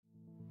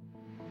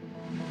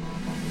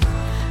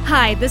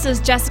Hi, this is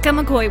Jessica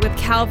McCoy with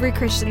Calvary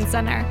Christian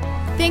Center.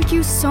 Thank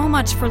you so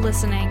much for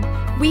listening.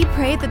 We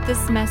pray that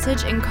this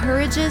message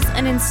encourages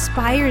and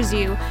inspires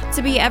you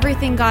to be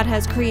everything God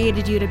has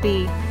created you to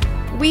be.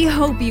 We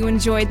hope you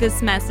enjoyed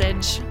this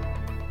message.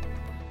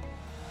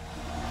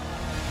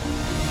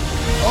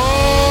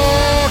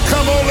 Oh,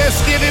 come on,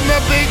 let's give him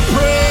a big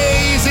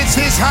praise. It's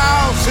his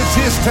house, it's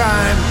his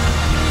time.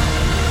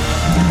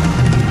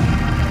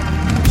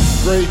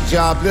 Great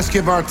job. Let's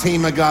give our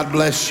team a God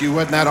bless you.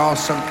 Wasn't that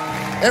awesome?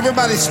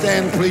 Everybody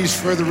stand, please,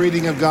 for the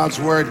reading of God's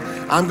word.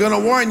 I'm going to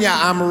warn you,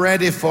 I'm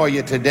ready for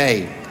you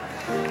today.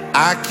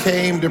 I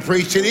came to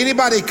preach. Did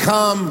anybody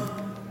come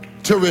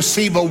to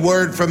receive a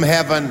word from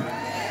heaven?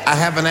 I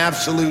have an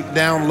absolute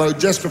download.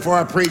 Just before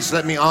I preach,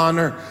 let me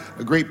honor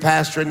a great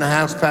pastor in the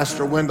house,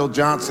 Pastor Wendell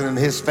Johnson and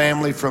his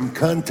family from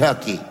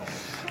Kentucky.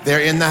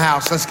 They're in the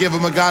house. Let's give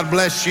them a God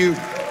bless you.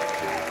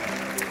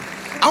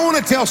 I want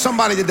to tell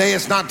somebody today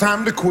it's not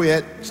time to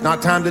quit. It's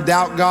not time to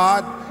doubt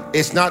God.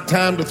 It's not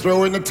time to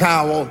throw in the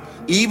towel.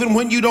 Even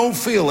when you don't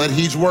feel it,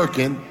 he's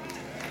working.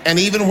 And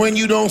even when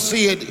you don't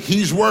see it,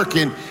 he's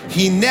working.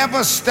 He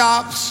never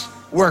stops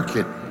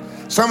working.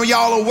 Some of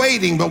y'all are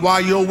waiting, but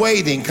while you're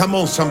waiting, come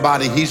on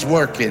somebody, he's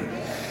working.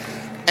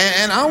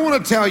 And I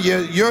want to tell you,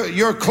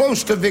 you're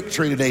close to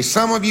victory today.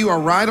 Some of you are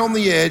right on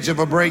the edge of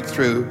a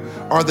breakthrough,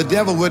 or the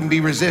devil wouldn't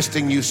be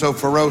resisting you so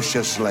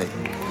ferociously.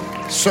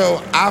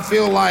 So I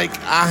feel like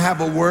I have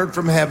a word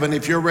from heaven.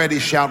 If you're ready,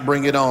 shout,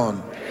 bring it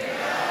on.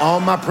 All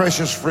my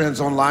precious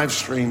friends on live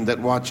stream that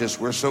watch us,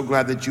 we're so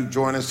glad that you've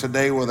joined us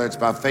today, whether it's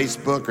by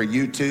Facebook or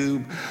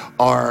YouTube,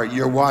 or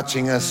you're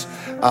watching us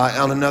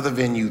on another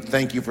venue.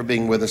 Thank you for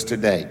being with us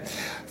today.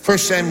 1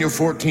 Samuel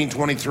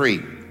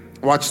 14:23.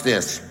 Watch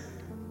this.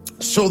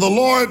 So the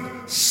Lord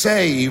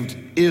saved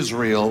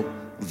Israel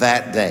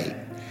that day.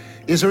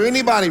 Is there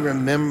anybody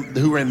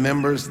who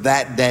remembers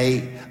that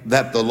day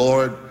that the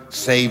Lord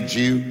saved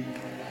you?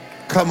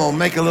 Come on,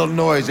 make a little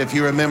noise if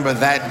you remember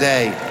that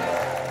day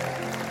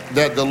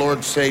that the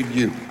Lord saved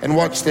you. And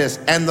watch this.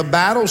 And the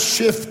battle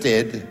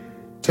shifted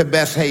to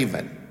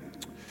Bethaven.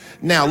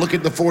 Now look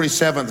at the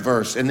 47th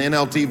verse in the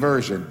NLT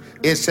version.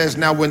 It says,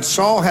 now when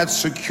Saul had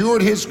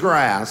secured his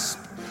grasp,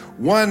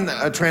 one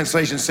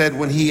translation said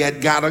when he had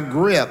got a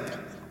grip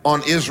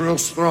on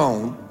Israel's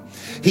throne,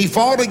 he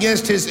fought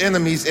against his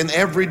enemies in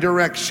every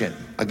direction,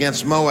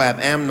 against Moab,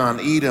 Ammon,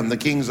 Edom, the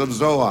kings of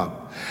Zoab,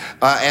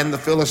 and the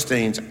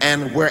Philistines.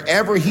 And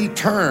wherever he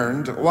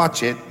turned,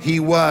 watch it, he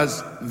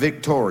was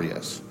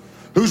victorious.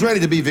 Who's ready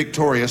to be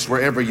victorious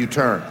wherever you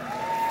turn?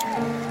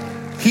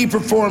 He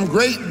performed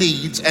great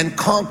deeds and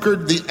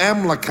conquered the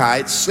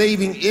Amalekites,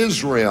 saving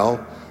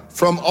Israel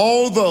from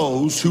all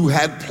those who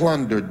had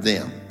plundered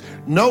them.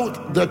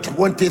 Note the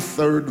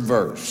 23rd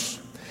verse.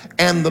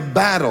 And the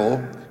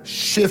battle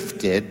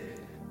shifted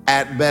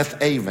at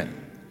Bethaven.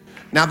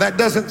 Now that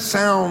doesn't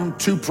sound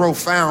too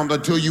profound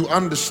until you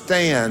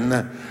understand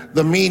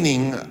the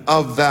meaning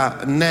of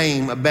the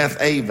name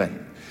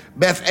Bethaven.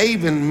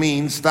 Bethaven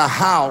means the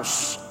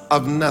house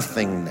of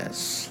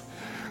nothingness.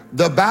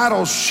 The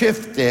battle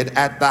shifted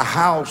at the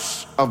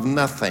house of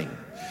nothing.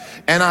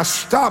 And I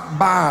stopped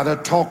by to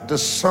talk to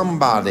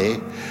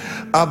somebody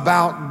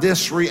about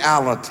this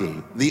reality,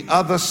 the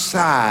other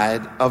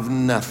side of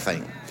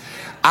nothing.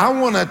 I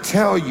want to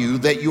tell you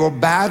that your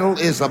battle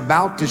is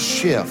about to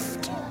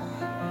shift.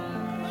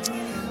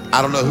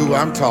 I don't know who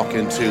I'm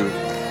talking to.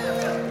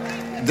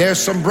 There's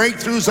some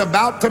breakthroughs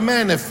about to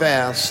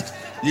manifest.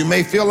 You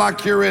may feel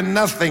like you're in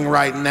nothing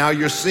right now.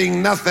 You're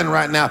seeing nothing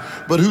right now.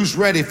 But who's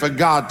ready for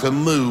God to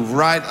move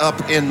right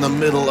up in the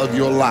middle of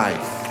your life?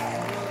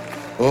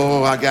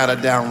 Oh, I got a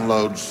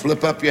download.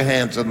 Slip up your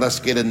hands and let's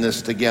get in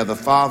this together.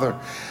 Father,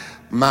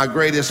 my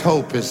greatest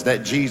hope is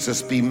that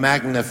Jesus be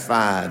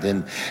magnified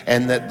and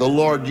that the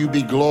Lord, you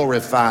be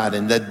glorified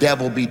and the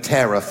devil be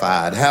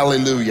terrified.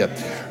 Hallelujah.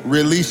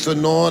 Release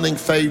anointing,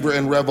 favor,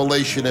 and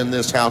revelation in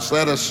this house.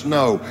 Let us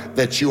know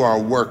that you are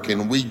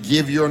working. We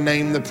give your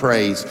name the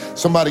praise.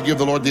 Somebody give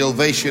the Lord the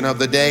ovation of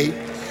the day.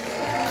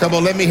 Come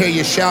on, let me hear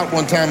you shout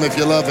one time if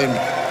you love him.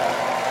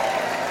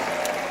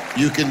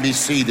 You can be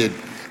seated.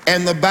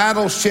 And the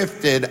battle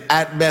shifted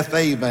at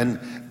Bethaven,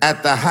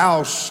 at the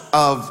house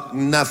of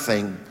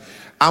nothing.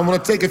 I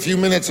want to take a few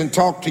minutes and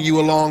talk to you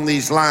along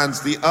these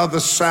lines, the other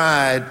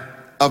side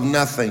of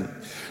nothing.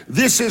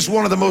 This is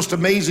one of the most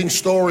amazing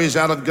stories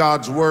out of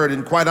God's word.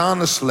 And quite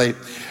honestly,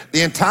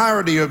 the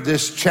entirety of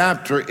this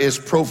chapter is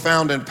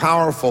profound and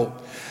powerful.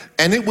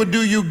 And it would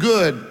do you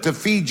good to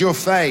feed your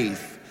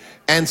faith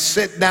and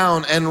sit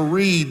down and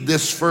read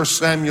this 1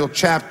 Samuel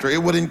chapter.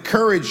 It would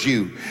encourage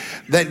you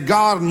that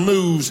God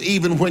moves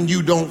even when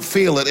you don't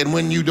feel it, and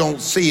when you don't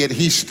see it,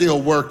 he's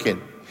still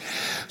working.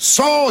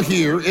 Saul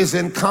here is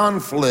in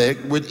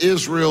conflict with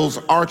Israel's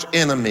arch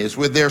enemies,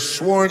 with their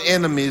sworn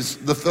enemies,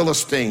 the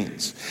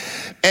Philistines.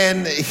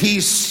 And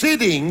he's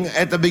sitting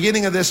at the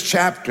beginning of this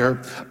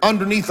chapter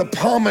underneath a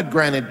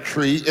pomegranate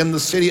tree in the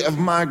city of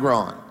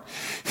Migron.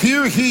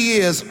 Here he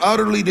is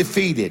utterly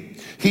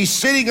defeated. He's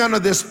sitting under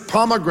this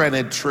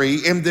pomegranate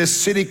tree in this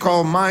city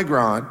called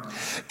Migron.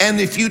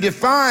 And if you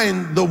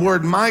define the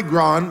word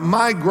Migron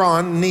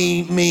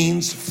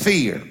means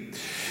fear.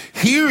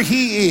 Here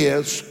he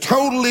is,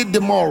 totally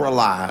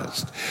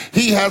demoralized.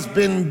 He has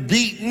been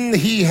beaten.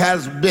 He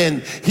has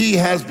been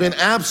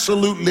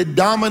absolutely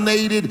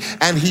dominated,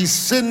 and he's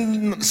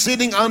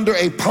sitting under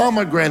a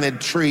pomegranate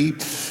tree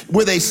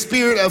with a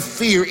spirit of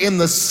fear in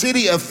the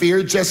city of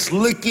fear, just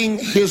licking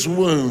his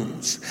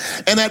wounds.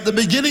 And at the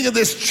beginning of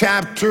this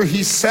chapter,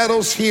 he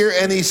settles here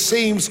and he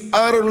seems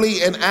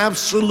utterly and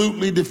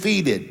absolutely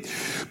defeated.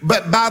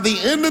 But by the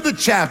end of the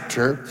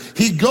chapter,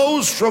 he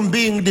goes from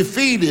being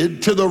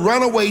defeated to the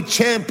runaway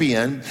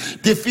champion,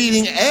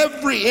 defeating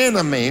every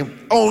enemy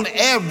on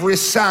every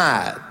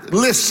side.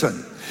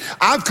 Listen,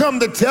 I've come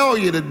to tell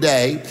you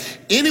today,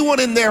 anyone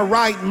in their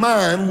right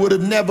mind would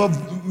have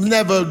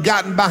never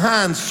gotten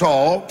behind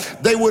Saul.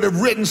 They would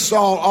have written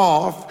Saul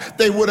off.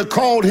 They would have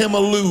called him a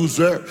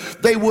loser.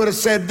 They would have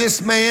said,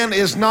 this man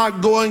is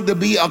not going to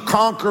be a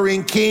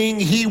conquering king.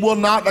 He will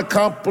not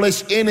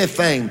accomplish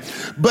anything.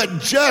 But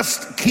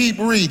just keep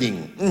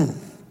reading.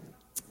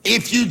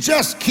 If you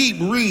just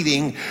keep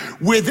reading,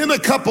 within a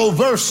couple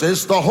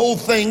verses, the whole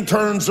thing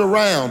turns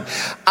around.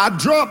 I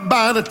dropped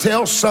by to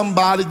tell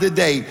somebody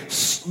today,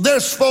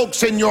 there's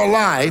folks in your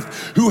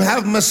life who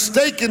have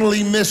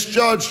mistakenly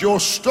misjudged your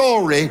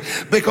story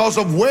because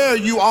of where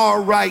you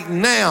are right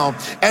now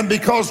and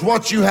because of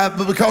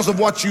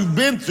what you've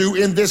been through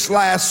in this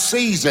last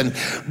season.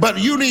 But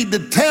you need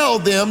to tell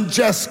them,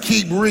 just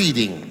keep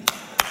reading.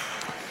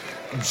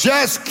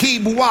 Just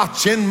keep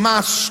watching.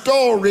 My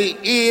story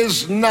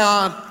is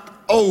not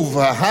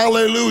over.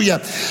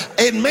 Hallelujah.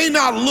 It may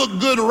not look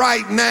good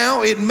right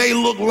now. It may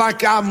look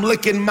like I'm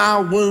licking my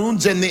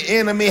wounds and the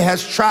enemy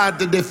has tried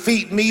to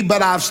defeat me,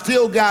 but I've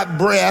still got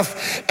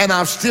breath and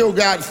I've still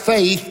got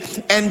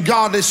faith, and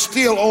God is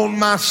still on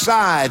my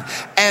side,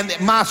 and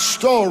my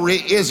story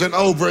isn't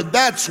over.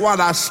 That's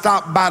what I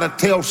stopped by to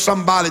tell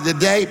somebody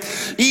today.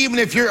 Even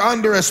if you're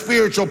under a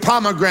spiritual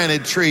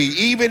pomegranate tree,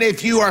 even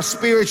if you are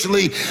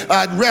spiritually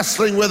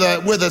wrestling with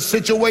a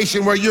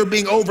situation where you're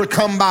being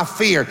overcome by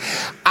fear,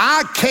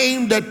 I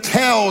came to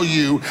tell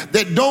you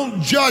that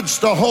don't judge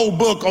the whole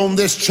book on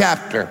this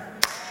chapter.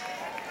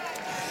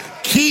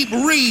 Keep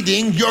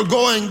reading, you're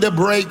going to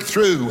break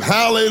through.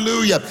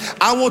 Hallelujah.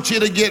 I want you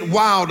to get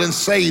wild and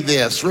say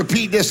this.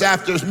 Repeat this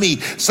after me.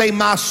 Say,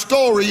 my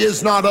story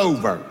is not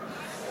over.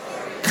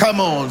 Come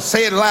on,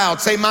 say it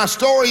loud. Say, my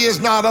story is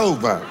not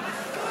over.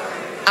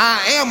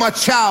 I am a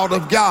child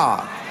of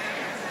God,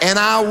 and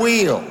I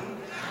will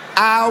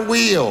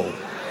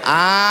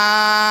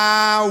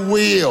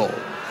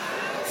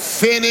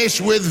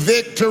finish with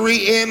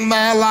victory in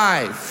my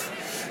life.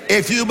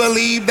 If you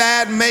believe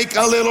that, make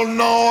a little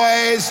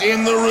noise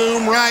in the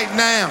room right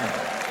now.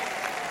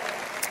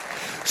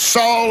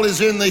 Saul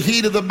is in the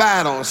heat of the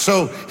battle,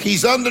 so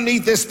he's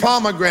underneath this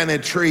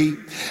pomegranate tree,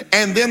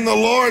 and then the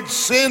Lord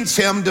sends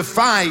him to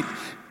fight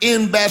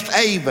in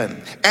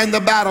Beth-aven, and the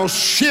battle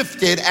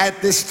shifted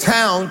at this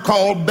town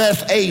called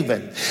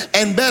Beth-aven.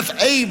 And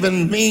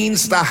Beth-aven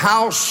means the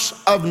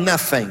house of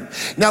nothing.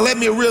 Now let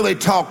me really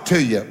talk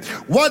to you.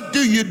 What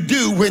do you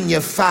do when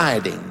you're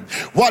fighting?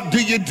 What do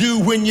you do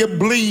when you're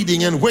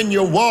bleeding and when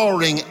you're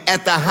warring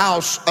at the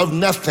house of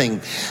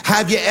nothing?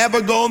 Have you ever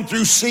gone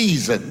through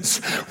seasons?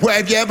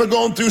 Have you ever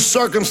gone through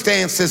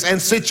circumstances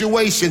and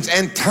situations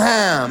and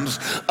times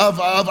of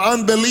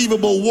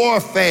unbelievable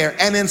warfare,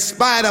 and in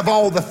spite of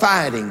all the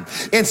fighting,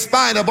 in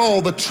spite of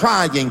all the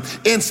trying,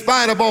 in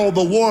spite of all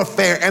the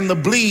warfare and the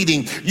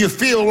bleeding, you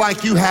feel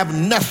like you have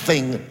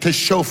nothing to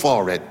show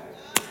for it?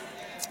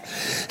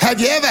 Have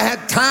you ever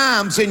had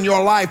times in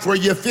your life where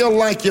you feel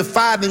like you're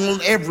fighting on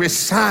every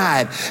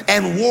side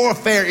and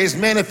warfare is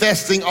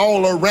manifesting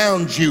all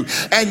around you,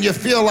 and you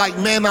feel like,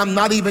 man, I'm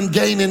not even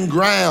gaining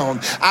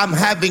ground. I'm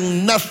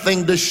having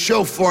nothing to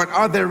show for it?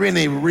 Are there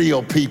any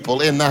real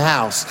people in the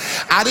house?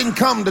 I didn't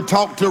come to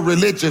talk to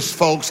religious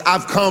folks.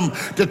 I've come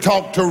to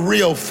talk to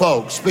real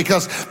folks,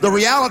 because the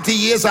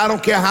reality is, I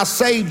don't care how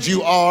saved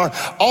you are,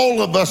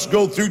 all of us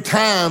go through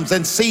times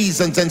and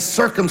seasons and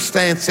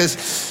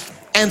circumstances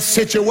and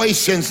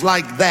situations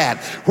like that,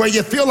 where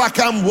you feel like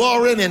I'm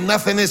warring and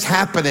nothing is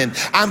happening.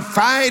 I'm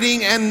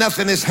fighting and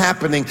nothing is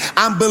happening.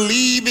 I'm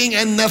believing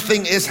and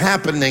nothing is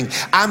happening.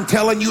 I'm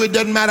telling you, it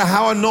doesn't matter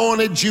how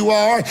anointed you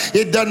are.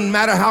 It doesn't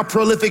matter how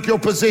prolific your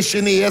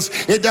position is.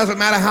 It doesn't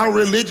matter how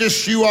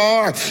religious you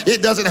are.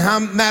 It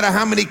doesn't matter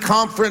how many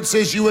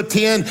conferences you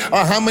attend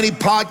or how many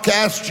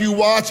podcasts you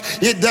watch.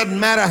 It doesn't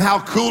matter how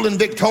cool and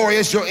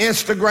victorious your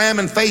Instagram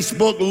and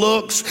Facebook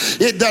looks.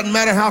 It doesn't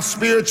matter how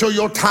spiritual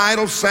your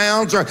title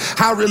sounds or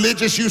how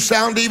religious you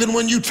sound even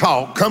when you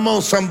talk. Come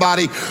on,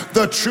 somebody.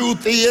 The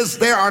truth is,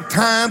 there are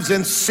times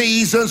and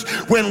seasons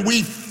when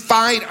we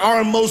fight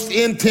our most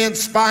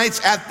intense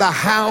fights at the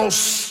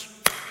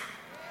house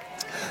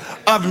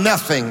of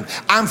nothing.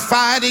 I'm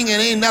fighting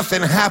and ain't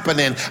nothing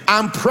happening.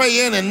 I'm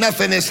praying and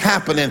nothing is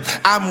happening.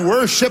 I'm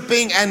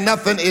worshiping and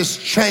nothing is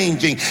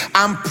changing.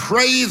 I'm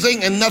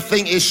praising and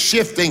nothing is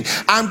shifting.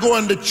 I'm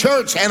going to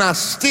church and I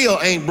still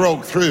ain't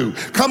broke through.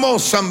 Come on,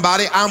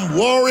 somebody. I'm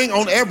warring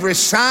on every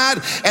side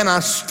and I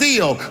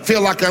still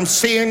feel like I'm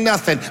seeing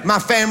nothing. My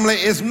family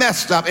is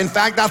messed up. In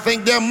fact, I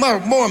think they're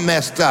more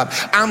messed up.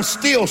 I'm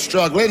still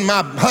struggling.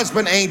 My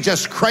husband ain't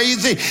just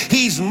crazy,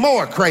 he's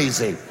more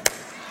crazy.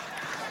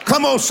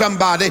 Come on,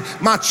 somebody.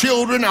 My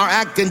children are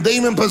acting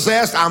demon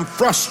possessed. I'm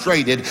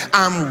frustrated.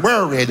 I'm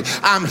worried.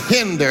 I'm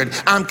hindered.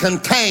 I'm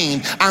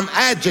contained. I'm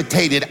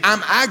agitated.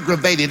 I'm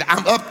aggravated.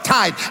 I'm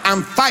uptight.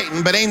 I'm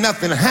fighting, but ain't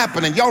nothing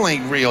happening. Y'all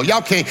ain't real.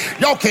 Y'all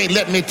can't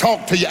let me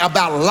talk to you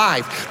about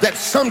life. That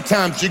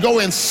sometimes you go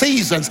in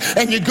seasons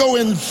and you go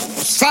in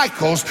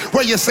cycles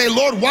where you say,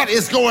 Lord, what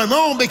is going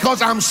on?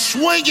 Because I'm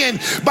swinging,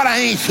 but I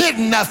ain't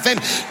hitting nothing.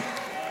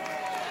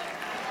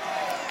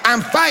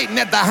 I'm fighting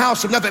at the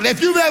house of nothing.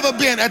 If you've ever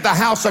been at the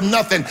house of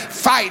nothing,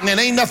 fighting and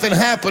ain't nothing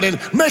happening,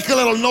 make a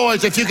little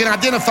noise if you can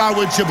identify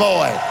with your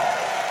boy.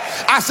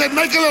 I said,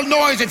 make a little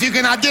noise if you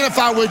can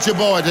identify with your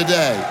boy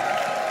today.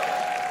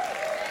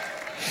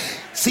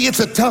 See,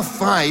 it's a tough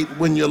fight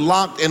when you're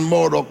locked in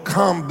mortal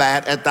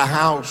combat at the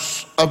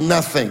house of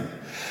nothing.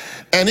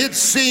 And it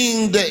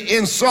seemed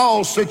in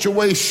Saul's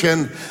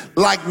situation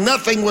like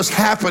nothing was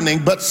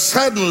happening, but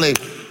suddenly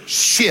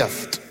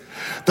shift.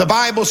 The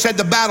Bible said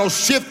the battle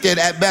shifted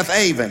at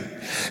Beth-aven.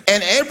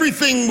 And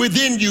everything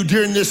within you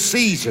during this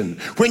season,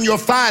 when you're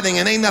fighting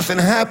and ain't nothing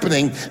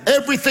happening,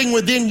 everything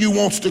within you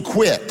wants to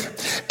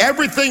quit.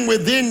 Everything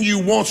within you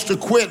wants to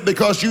quit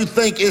because you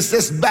think, is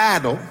this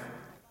battle?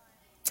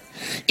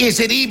 Is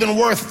it even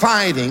worth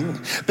fighting?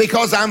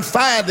 Because I'm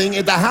fighting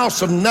at the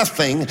house of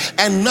nothing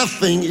and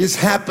nothing is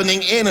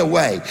happening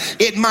anyway.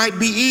 It might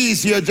be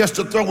easier just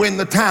to throw in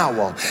the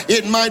towel.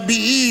 It might be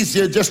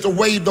easier just to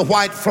wave the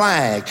white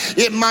flag.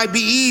 It might be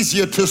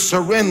easier to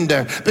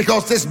surrender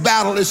because this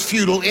battle is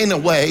futile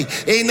anyway.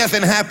 Ain't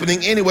nothing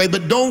happening anyway.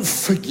 But don't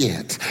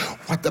forget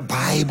what the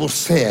Bible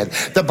said.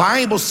 The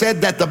Bible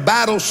said that the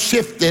battle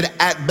shifted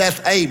at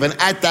Beth-aven,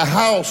 at the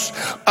house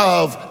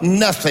of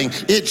nothing.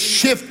 It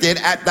shifted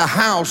at the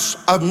house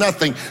of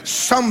nothing.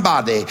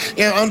 Somebody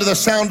under the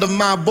sound of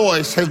my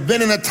voice has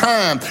been in a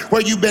time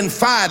where you've been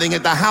fighting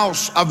at the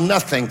house of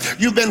nothing.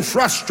 You've been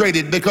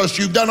frustrated because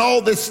you've done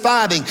all this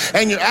fighting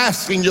and you're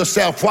asking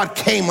yourself, what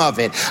came of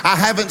it? I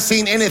haven't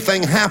seen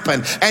anything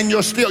happen. And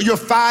you're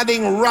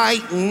fighting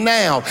right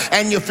now,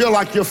 and you feel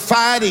like you're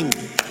fighting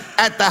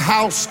at the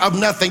house of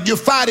nothing. You're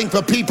fighting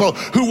for people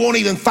who won't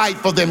even fight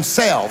for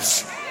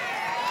themselves.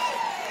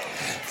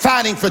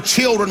 Fighting for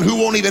children who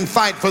won't even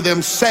fight for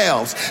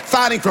themselves.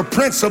 Fighting for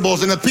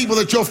principles, and the people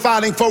that you're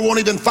fighting for won't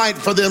even fight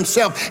for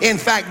themselves. In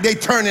fact, they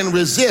turn and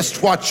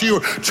resist what you're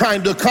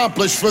trying to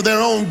accomplish for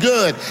their own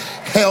good.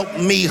 Help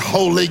me,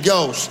 Holy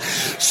Ghost.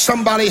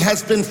 Somebody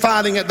has been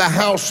fighting at the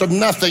house of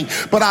nothing,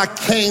 but I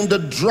came to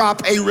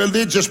drop a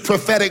religious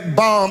prophetic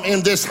bomb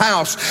in this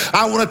house.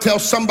 I want to tell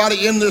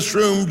somebody in this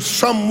room,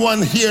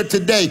 someone here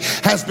today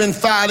has been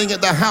fighting at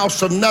the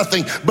house of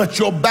nothing, but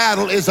your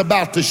battle is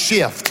about to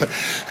shift.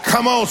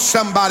 Come on,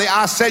 somebody.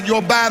 I said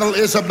your battle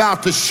is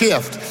about to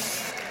shift.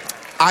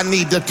 I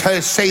need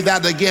to say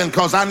that again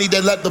because I need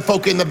to let the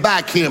folk in the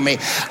back hear me.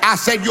 I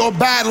said your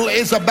battle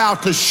is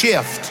about to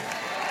shift.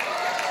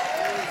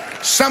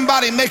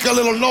 Somebody make a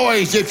little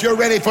noise if you're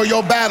ready for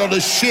your battle to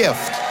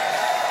shift.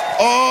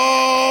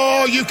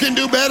 Oh, you can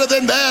do better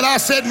than that. I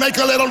said make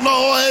a little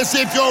noise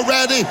if you're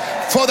ready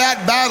for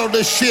that battle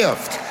to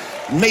shift.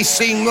 It may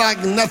seem like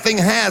nothing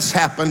has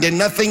happened and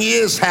nothing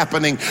is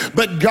happening,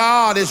 but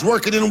God is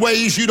working in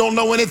ways you don't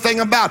know anything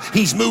about.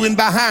 He's moving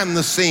behind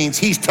the scenes.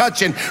 He's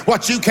touching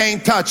what you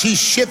can't touch.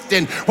 He's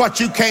shifting what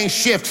you can't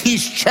shift.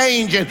 He's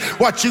changing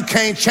what you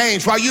can't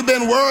change. While you've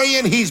been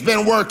worrying, he's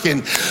been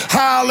working.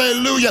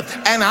 Hallelujah.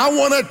 And I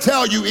want to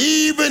tell you,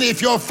 even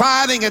if you're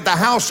fighting at the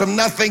house of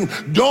nothing,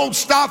 don't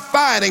stop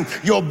fighting.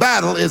 Your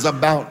battle is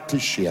about to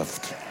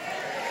shift.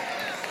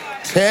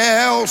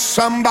 Tell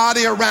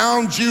somebody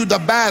around you the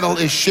battle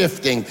is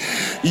shifting.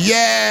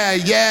 Yeah.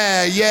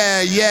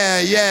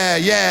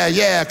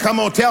 Come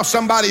on, tell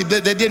somebody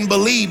that didn't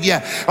believe you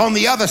on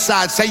the other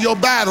side. Say your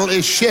battle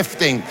is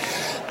shifting.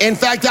 In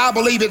fact, I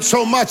believe it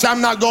so much,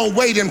 I'm not going to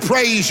wait and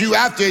praise you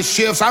after it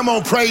shifts. I'm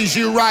going to praise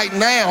you right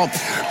now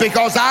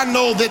because I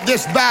know that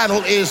this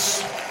battle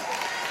is...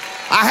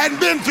 I hadn't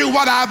been through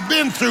what I've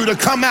been through to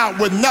come out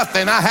with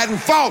nothing. I hadn't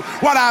fought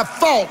what I've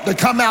fought to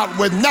come out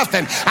with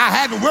nothing. I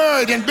hadn't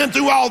worried and been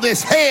through all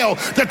this hell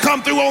to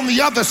come through on the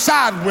other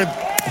side with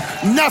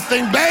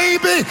nothing.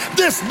 Baby,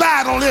 this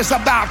battle is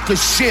about to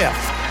shift.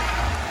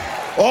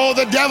 Oh,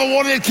 the devil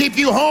wanted to keep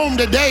you home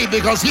today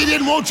because he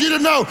didn't want you to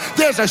know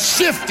there's a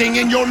shifting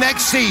in your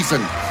next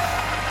season.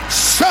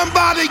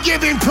 Somebody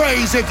give him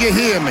praise if you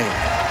hear me.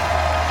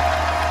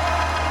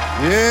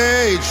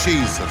 Yay,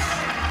 Jesus.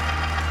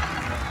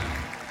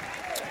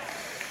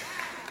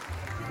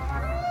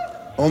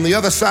 On the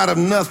other side of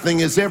nothing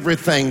is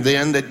everything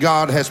then that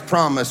God has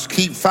promised.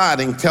 Keep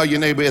fighting. Tell your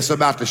neighbor it's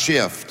about to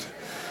shift.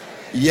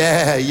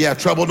 Yeah,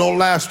 trouble don't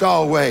last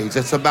always.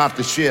 It's about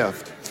to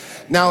shift.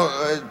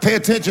 Now, pay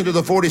attention to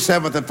the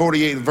 47th and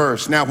 48th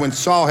verse. Now, when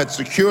Saul had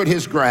secured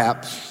his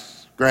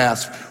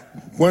grasp,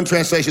 one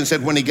translation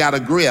said when he got a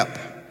grip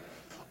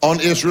on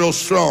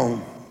Israel's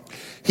throne,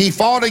 he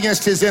fought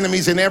against his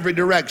enemies in every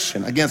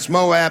direction, against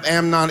Moab,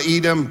 Ammon,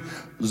 Edom,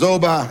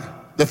 Zobah,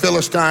 the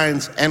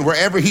Philistines, and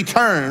wherever he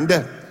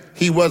turned,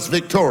 he was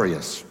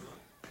victorious.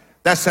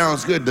 That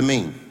sounds good to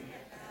me.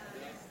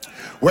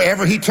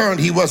 Wherever he turned,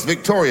 he was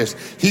victorious.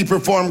 He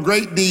performed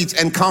great deeds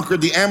and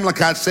conquered the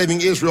Amalekites,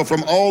 saving Israel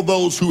from all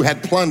those who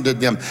had plundered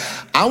them.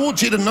 I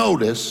want you to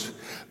notice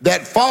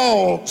that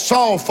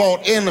Saul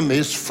fought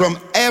enemies from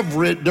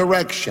every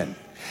direction.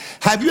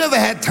 Have you ever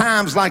had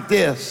times like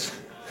this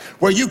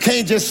where you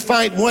can't just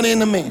fight one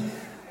enemy?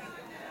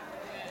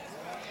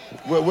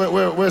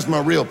 Where's my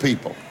real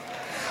people?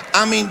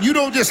 I mean, you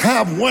don't just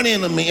have one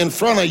enemy in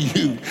front of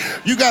you.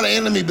 You got an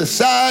enemy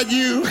beside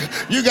you.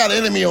 You got an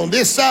enemy on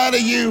this side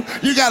of you.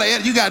 You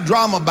got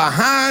drama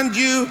behind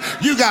you.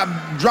 You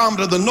got drama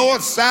to the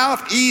north,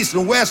 south, east,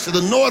 and west, to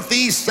the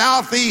northeast,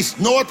 southeast,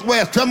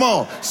 northwest. Come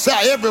on. So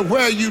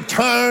everywhere you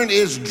turn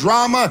is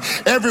drama.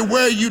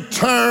 Everywhere you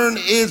turn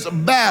is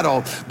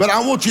battle. But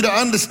I want you to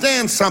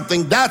understand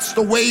something. That's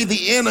the way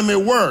the enemy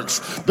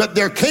works. But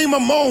there came a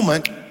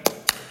moment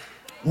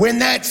when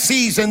that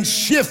season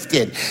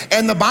shifted,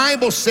 and the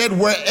Bible said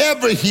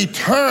wherever he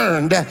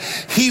turned,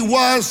 he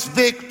was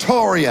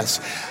victorious.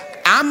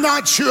 I'm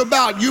not sure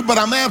about you, but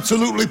I'm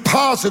absolutely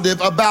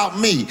positive about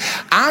me.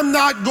 I'm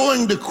not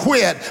going to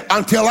quit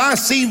until I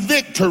see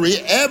victory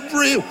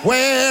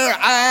everywhere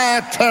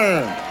I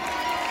turn.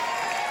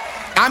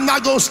 I'm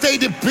not going to stay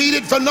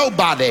defeated for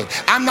nobody.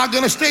 I'm not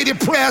going to stay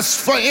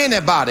depressed for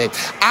anybody.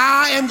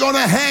 I am going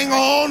to hang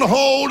on,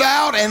 hold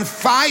out, and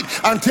fight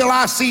until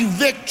I see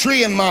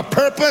victory in my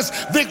purpose,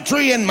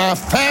 victory in my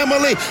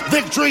family,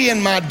 victory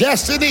in my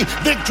destiny,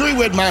 victory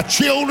with my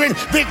children,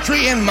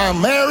 victory in my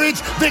marriage,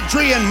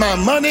 victory in my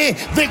money,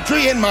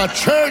 victory in my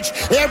church.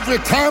 Every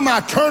time I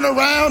turn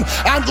around,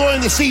 I'm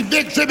going to see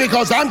victory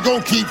because I'm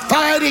going to keep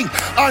fighting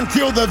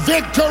until the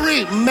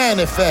victory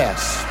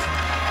manifests.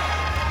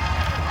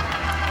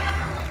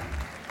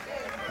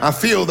 I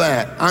feel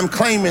that. I'm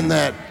claiming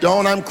that.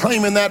 Dawn, I'm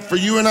claiming that for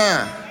you and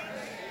I.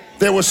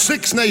 There were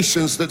 6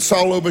 nations that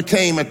Saul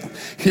overcame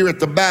here at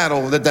the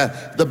battle,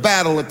 the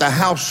battle at the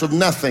house of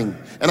nothing.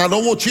 And I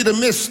don't want you to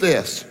miss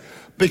this,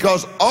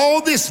 because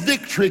all this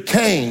victory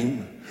came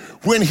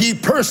when he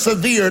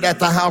persevered at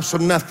the house of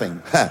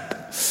nothing.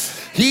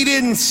 He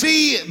didn't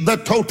see the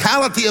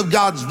totality of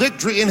God's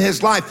victory in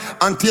his life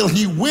until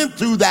he went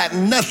through that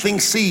nothing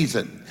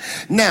season.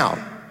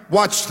 Now,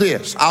 watch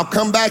this. I'll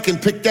come back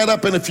and pick that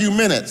up in a few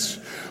minutes.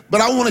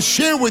 But I want to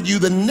share with you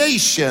the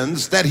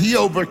nations that he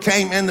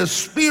overcame and the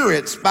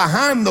spirits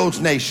behind those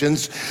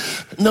nations.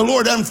 And the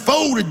Lord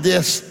unfolded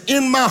this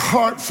in my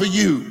heart for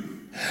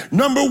you.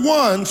 Number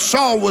 1,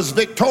 Saul was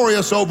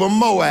victorious over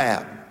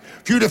Moab.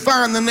 If you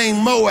define the name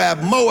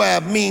Moab,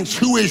 Moab means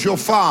who is your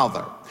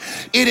father.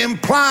 It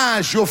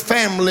implies your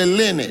family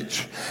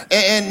lineage.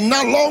 And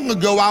not long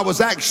ago, I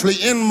was actually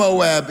in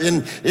Moab,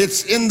 and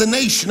it's in the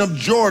nation of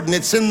Jordan.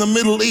 It's in the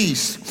Middle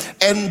East.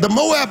 And the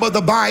Moab of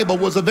the Bible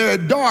was a very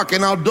dark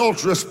and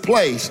adulterous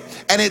place.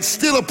 And it's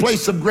still a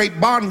place of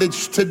great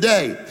bondage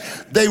today.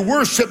 They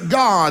worshiped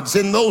gods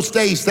in those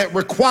days that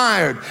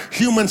required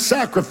human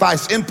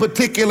sacrifice, in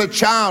particular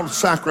child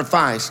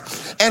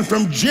sacrifice. And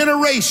from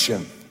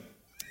generation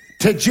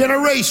to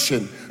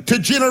generation to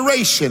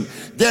generation,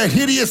 their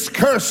hideous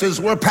curses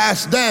were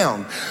passed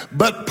down.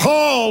 But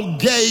Paul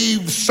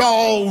gave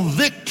Saul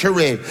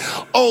victory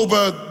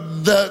over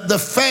the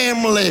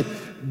family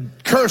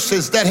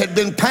curses that had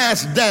been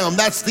passed down.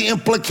 That's the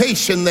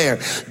implication there.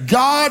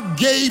 God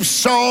gave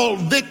Saul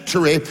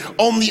victory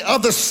on the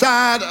other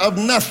side of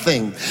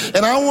nothing.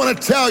 And I want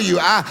to tell you,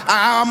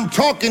 I'm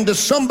talking to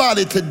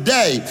somebody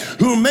today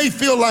who may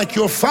feel like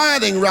you're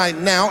fighting right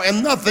now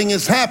and nothing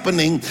is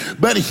happening,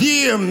 but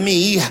hear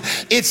me,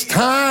 it's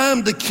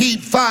time to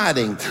keep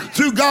fighting.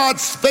 Through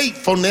God's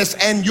faithfulness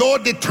and your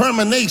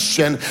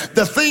determination,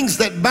 the things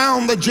that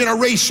bound the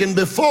generation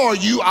before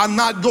you are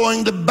not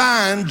going to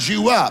bind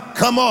you up.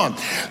 Come on.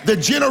 The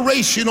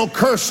generational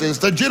curses,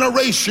 the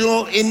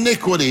generational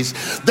iniquities,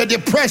 the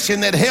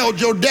depression that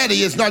held your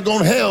daddy is not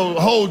going to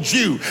hold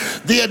you.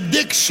 The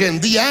addiction,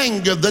 the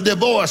anger, the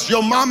divorce.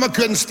 Your mama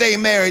couldn't stay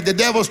married. The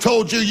devil's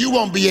told you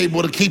won't be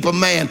able to keep a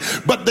man,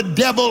 but the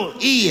devil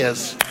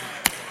is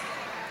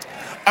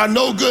a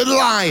no good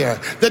liar.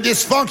 The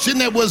dysfunction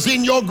that was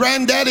in your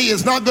granddaddy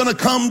is not going to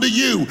come to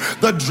you.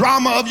 The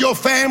drama of your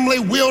family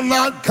will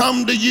not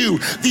come to you.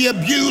 The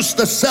abuse,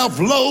 the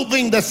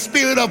self-loathing, the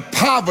spirit of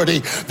poverty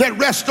that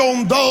rests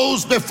on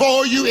those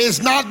before you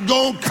is not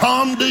going to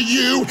come to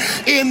you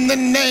in the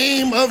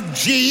name of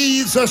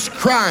Jesus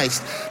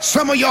Christ.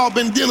 Some of y'all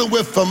been dealing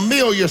with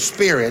familiar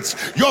spirits.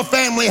 Your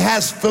family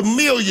has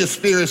familiar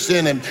spirits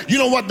in it. You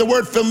know what the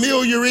word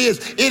familiar is?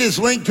 It is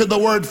linked to the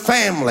word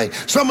family.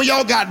 Some of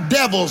y'all got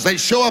devils devils that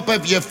show up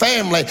of your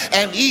family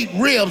and eat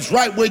ribs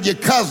right with your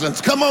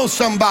cousins. Come on,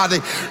 somebody.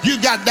 You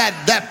got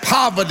that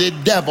poverty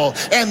devil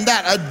and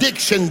that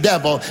addiction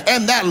devil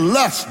and that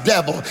lust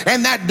devil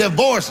and that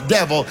divorce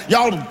devil.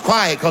 Y'all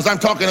quiet because I'm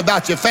talking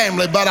about your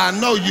family, but I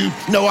know you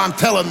know I'm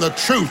telling the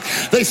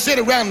truth. They sit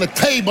around the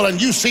table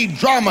and you see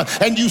drama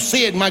and you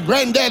see it. My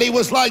granddaddy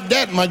was like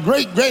that. My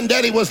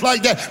great-granddaddy was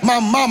like that. My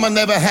mama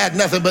never had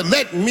nothing. But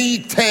let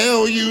me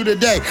tell you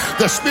today,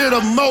 the spirit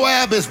of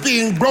Moab is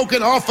being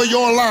broken off of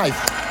your life.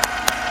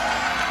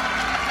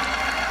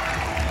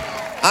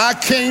 I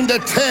came to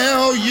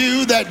tell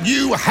you that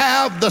you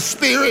have the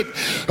spirit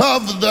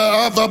of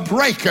the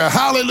breaker.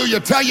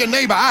 Hallelujah. Tell your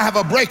neighbor, I have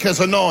a breaker's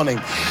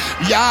anointing.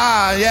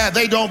 Yeah,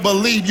 they don't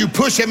believe you.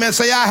 Push him and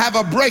say, I have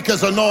a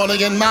breaker's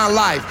anointing in my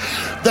life.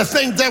 The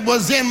thing that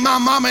was in my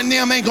mama and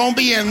them ain't gonna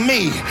be in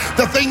me.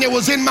 The thing that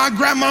was in my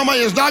grandmama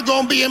is not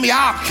gonna be in me.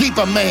 I'll keep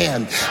a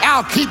man.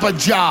 I'll keep a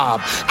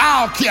job.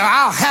 I'll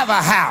have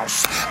a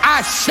house.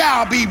 I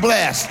shall be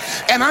blessed.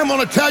 And I'm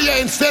gonna tell you,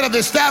 instead of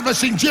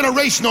establishing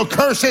generational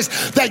curses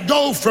that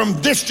go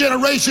from this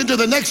generation to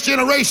the next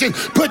generation,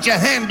 put your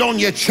hand on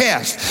your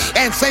chest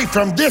and say,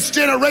 from this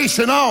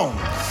generation on,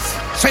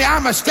 say,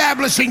 I'm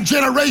establishing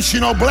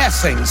generational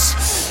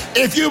blessings.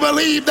 If you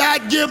believe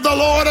that, give the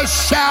Lord a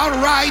shout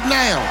right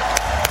now.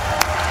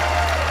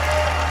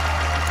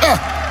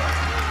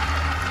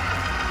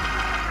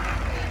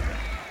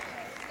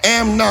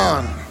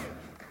 Amnon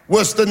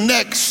was the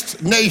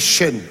next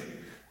nation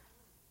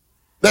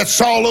that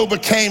Saul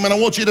overcame. And I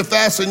want you to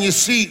fasten your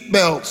seat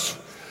belts,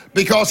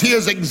 because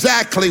here's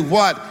exactly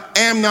what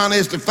Amnon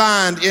is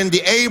defined in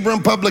the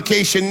Abram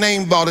publication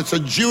name vault. It's a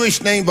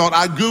Jewish name vault.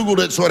 I Googled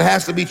it, so it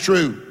has to be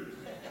true.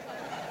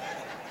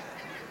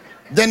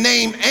 The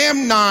name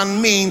Amnon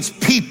means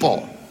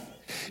people.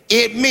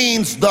 It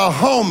means the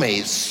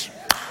homies.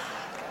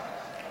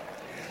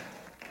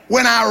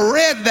 When I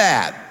read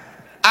that,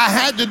 I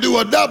had to do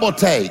a double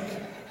take.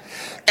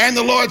 And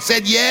the Lord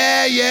said,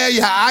 yeah,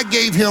 I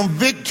gave him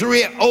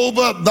victory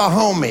over the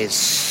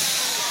homies.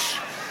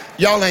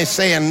 Y'all ain't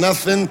saying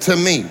nothing to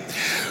me.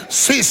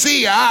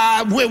 See,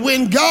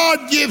 when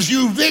God gives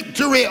you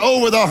victory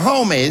over the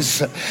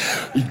homies,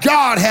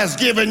 God has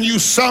given you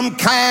some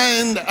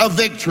kind of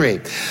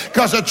victory.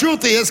 Because the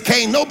truth is,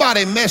 can't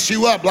nobody mess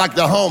you up like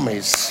the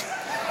homies.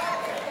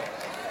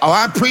 Oh,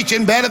 I'm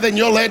preaching better than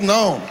you're letting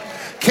on.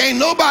 Can't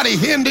nobody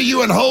hinder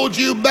you and hold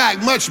you back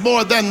much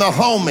more than the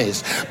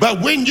homies.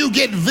 But when you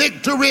get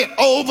victory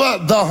over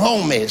the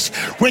homies,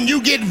 when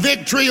you get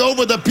victory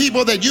over the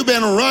people that you've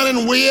been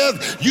running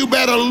with, you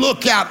better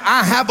look out.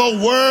 I have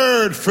a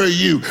word for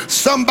you.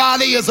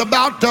 Somebody is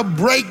about to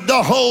break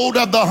the hold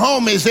of the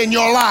homies in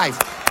your life.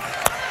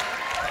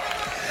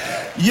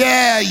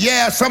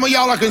 Yeah, some of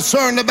y'all are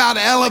concerned about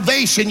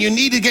elevation. You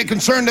need to get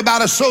concerned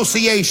about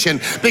association,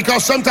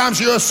 because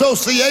sometimes your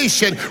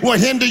association will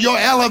hinder your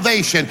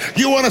elevation.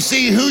 You want to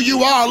see who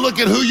you are, look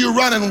at who you're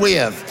running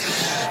with.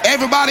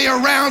 Everybody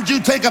around you,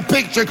 take a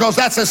picture, because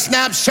that's a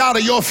snapshot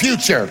of your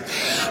future.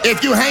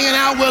 If you're hanging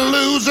out with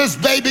losers,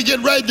 baby,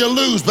 get ready to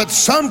lose. But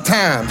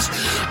sometimes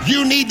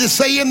you need to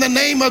say, in the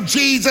name of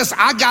Jesus,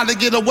 I got to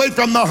get away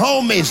from the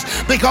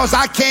homies, because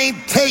I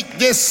can't take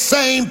this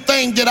same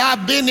thing that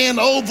I've been in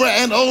over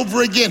and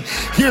over again.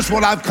 Here's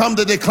what I've come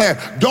to declare.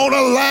 Don't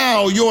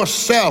allow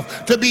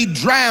yourself to be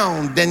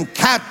drowned and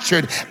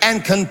captured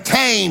and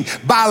contained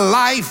by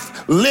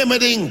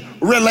life-limiting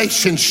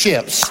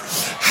relationships.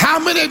 How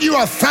many of you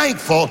are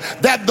thankful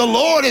that the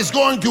Lord is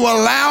going to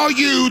allow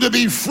you to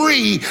be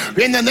free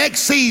in the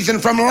next season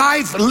from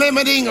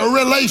life-limiting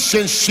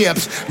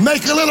relationships?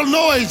 Make a little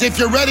noise if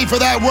you're ready for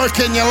that work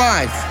in your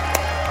life.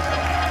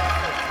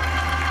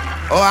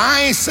 Oh,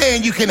 I ain't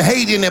saying you can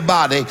hate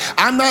anybody.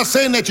 I'm not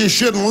saying that you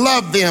shouldn't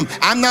love them.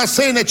 I'm not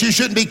saying that you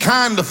shouldn't be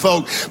kind to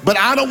folk. But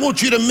I don't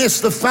want you to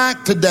miss the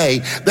fact today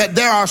that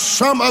there are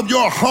some of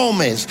your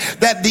homies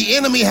that the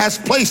enemy has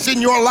placed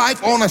in your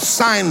life on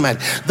assignment.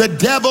 The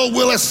devil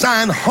will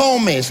assign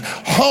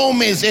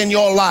homies in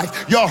your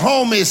life. Your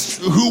homies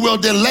who will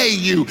delay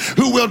you,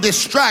 who will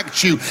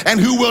distract you, and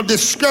who will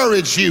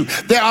discourage you.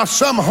 There are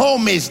some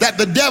homies that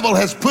the devil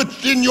has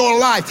put in your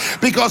life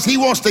because he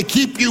wants to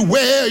keep you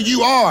where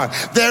you are.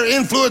 Their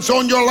influence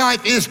on your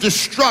life is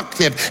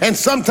destructive, and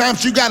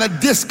sometimes you got to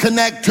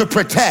disconnect to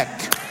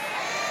protect.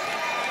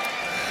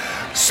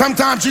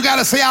 Sometimes you got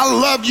to say, I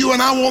love you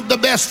and I want the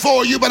best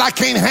for you, but I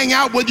can't hang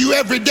out with you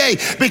every day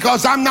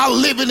because I'm not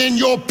living in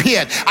your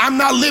pit. I'm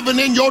not living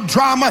in your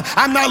drama.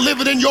 I'm not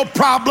living in your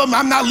problem.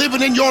 I'm not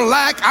living in your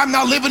lack. I'm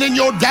not living in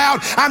your doubt.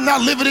 I'm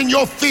not living in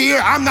your fear.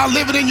 I'm not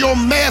living in your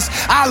mess.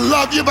 I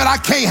love you, but I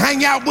can't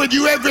hang out with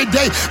you every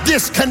day.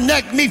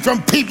 Disconnect me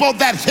from people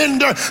that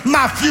hinder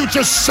my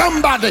future.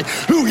 Somebody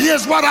who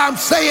hears what I'm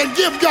saying,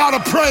 give God a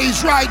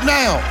praise right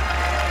now.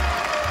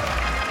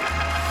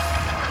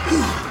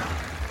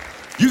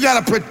 You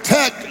got to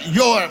protect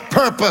your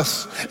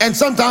purpose, and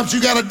sometimes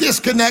you got to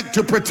disconnect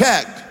to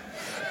protect.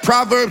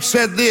 Proverbs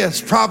said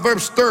this,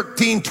 Proverbs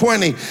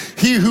 13:20,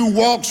 he who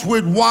walks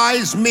with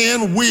wise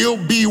men will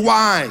be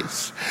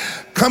wise.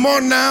 Come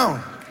on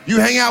now. You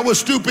hang out with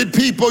stupid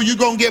people, you're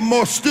going to get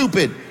more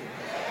stupid.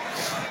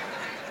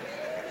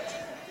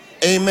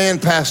 Amen,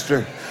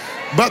 Pastor.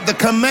 But the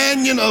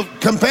companion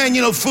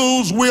of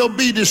fools will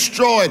be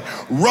destroyed.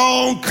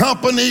 Wrong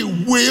company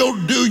will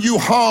do you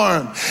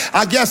harm.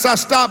 I guess I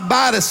stopped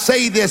by to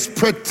say this.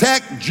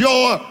 Protect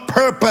your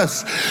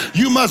purpose.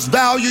 You must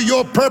value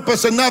your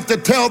purpose enough to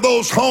tell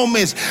those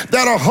homies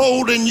that are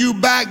holding you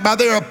back by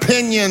their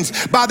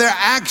opinions, by their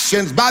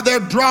actions, by their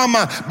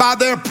drama, by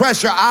their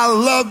pressure. I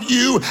love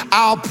you.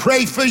 I'll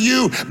pray for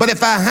you. But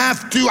if I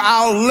have to,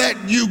 I'll let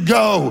you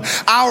go.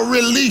 I'll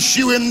release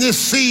you in this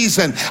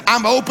season.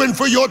 I'm open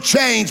for your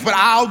change, but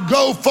I'll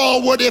go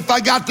forward if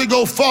I got to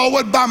go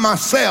forward by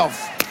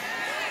myself.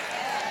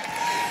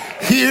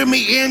 Hear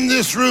me in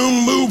this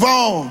room, move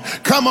on.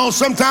 Come on,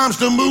 sometimes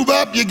to move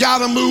up, you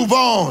gotta move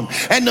on.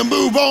 And to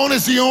move on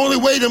is the only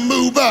way to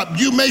move up.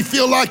 You may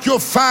feel like you're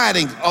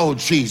fighting, oh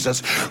Jesus,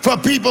 for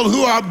people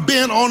who are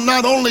bent on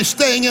not only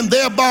staying in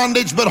their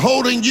bondage, but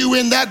holding you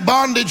in that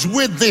bondage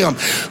with them.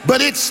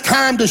 But it's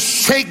time to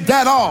shake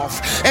that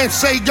off and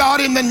say,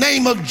 God, in the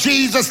name of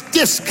Jesus,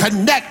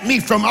 disconnect me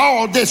from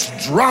all this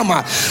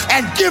drama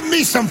and give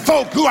me some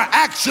folk who are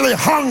actually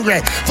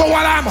hungry for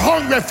what I'm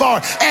hungry for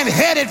and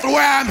headed for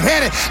where I'm headed.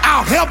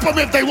 I'll help them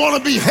if they want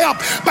to be helped,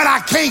 but I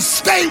can't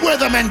stay with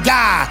them and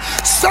die.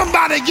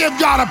 Somebody give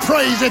God a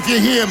praise if you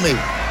hear me.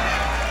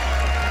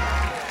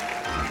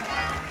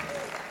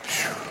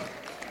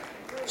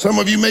 Some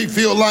of you may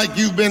feel like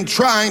you've been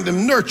trying to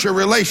nurture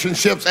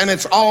relationships and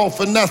it's all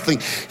for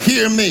nothing.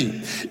 Hear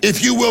me.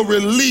 If you will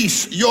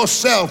release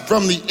yourself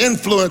from the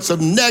influence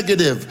of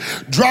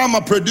negative,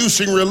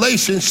 drama-producing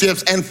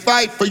relationships and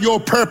fight for your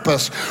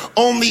purpose,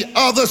 on the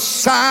other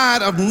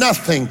side of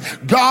nothing,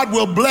 God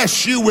will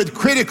bless you with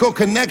critical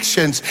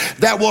connections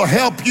that will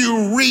help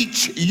you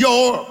reach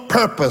your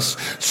purpose.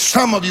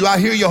 Some of you, I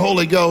hear you,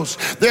 Holy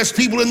Ghost. There's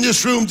people in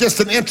this room just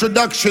an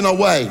introduction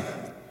away.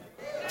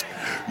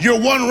 You're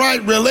one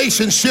right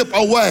relationship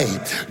away.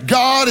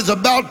 God is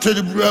about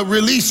to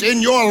release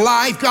in your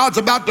life. God's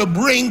about to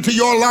bring to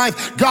your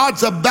life.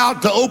 God's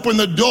about to open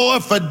the door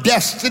for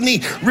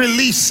destiny,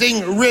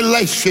 releasing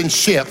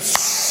relationships.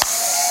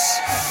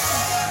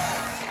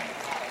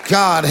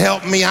 God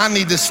help me, I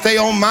need to stay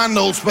on my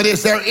notes, but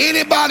is there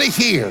anybody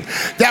here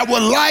that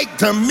would like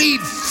to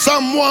meet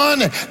someone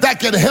that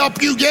could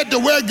help you get to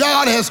where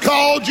God has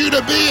called you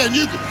to be? And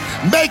you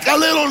make a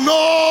little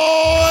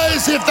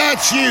noise if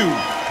that's you.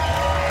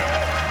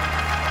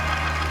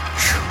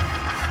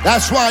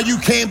 That's why you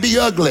can't be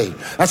ugly.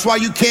 That's why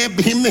you can't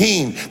be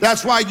mean.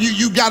 That's why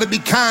you got to be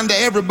kind to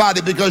everybody,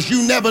 because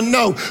you never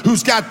know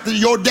who's got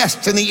your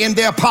destiny in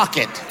their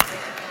pocket.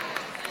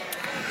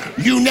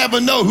 You never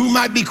know who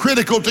might be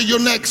critical to your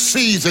next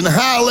season.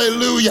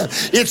 Hallelujah.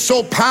 It's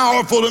so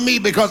powerful to me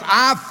because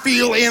I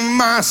feel in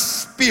my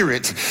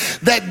spirit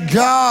that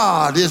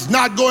God is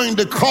not going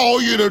to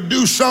call you to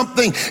do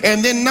something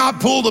and then not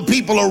pull the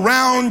people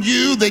around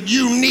you that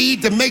you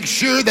need to make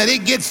sure that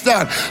it gets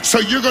done. So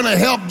you're going to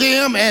help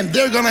them and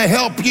they're going to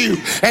help you,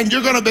 and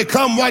you're going to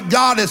become what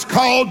God has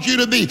called you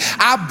to be.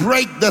 I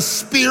break the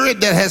spirit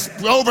that has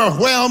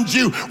overwhelmed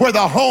you, where the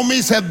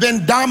homies have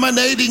been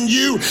dominating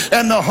you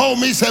and the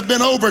homies have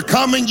been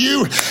overcoming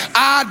you.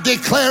 I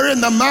declare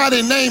in the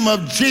mighty name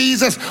of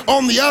Jesus,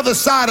 on the other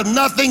side of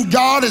nothing,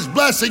 God is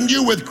blessing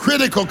you with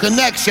critical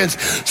connections.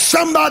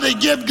 Somebody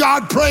give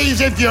God praise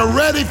if you're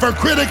ready for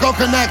critical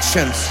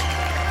connections.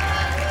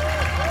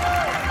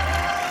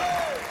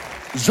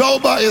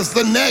 Zobah is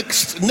the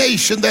next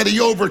nation that he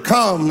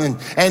overcome,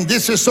 and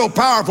this is so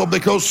powerful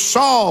because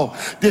Saul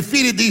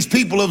defeated these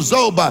people of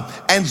Zobah,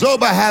 and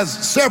Zobah has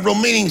several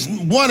meanings.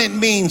 One, it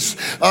means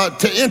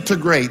to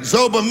integrate.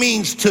 Zobah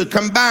means to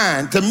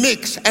combine, to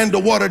mix, and to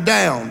water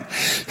down.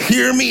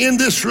 Hear me in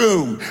this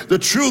room. The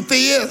truth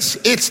is,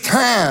 it's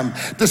time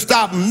to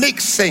stop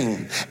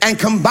mixing and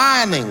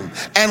combining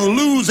and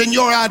losing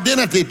your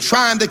identity,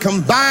 trying to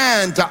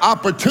combine to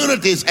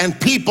opportunities and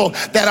people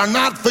that are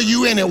not for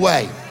you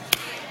anyway.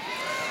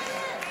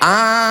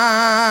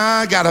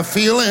 I got a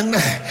feeling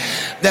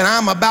that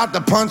I'm about to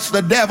punch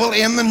the devil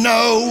in the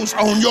nose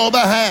on your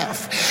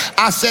behalf.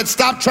 I said,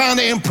 stop trying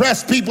to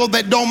impress people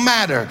that don't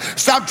matter.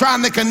 Stop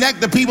trying to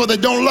connect to people that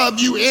don't love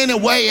you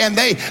anyway, and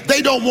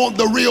they don't want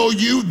the real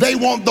you. They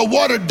want the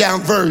watered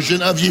down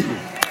version of you.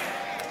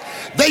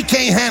 They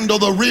can't handle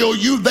the real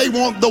you. They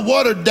want the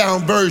watered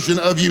down version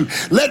of you.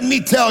 Let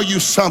me tell you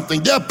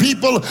something. There are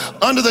people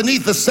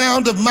underneath the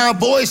sound of my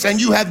voice,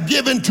 and you have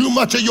given too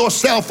much of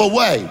yourself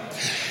away.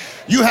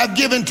 You have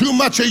given too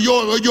much of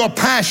your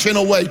passion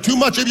away, too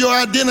much of your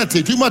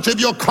identity, too much of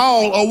your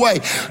call away,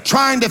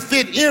 trying to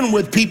fit in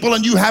with people,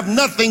 and you have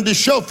nothing to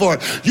show for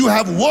it. You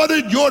have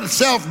watered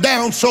yourself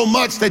down so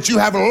much that you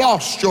have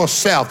lost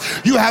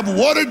yourself. You have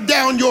watered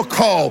down your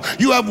call.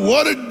 You have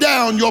watered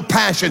down your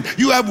passion.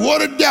 You have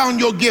watered down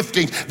your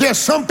giftings. There's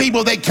some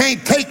people that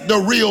can't take the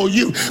real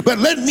you. But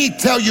let me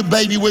tell you,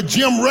 baby, with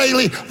Jim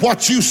Raley,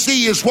 what you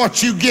see is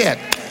what you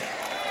get.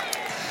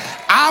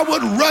 I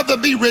would rather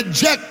be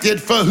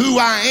rejected for who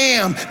I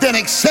am than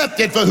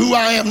accepted for who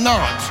I am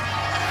not.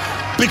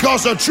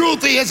 Because the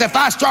truth is, if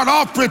I start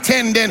off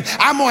pretending,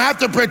 I'm going to have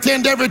to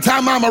pretend every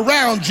time I'm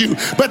around you.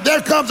 But there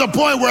comes a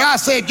point where I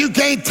say, if you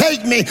can't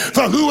take me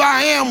for who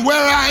I am,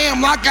 where I am,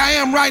 like I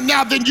am right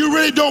now, then you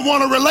really don't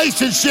want a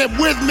relationship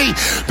with me,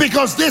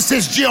 because this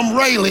is Jim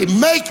Raley.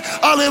 Make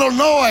a little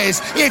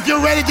noise if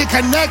you're ready to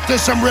connect to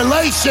some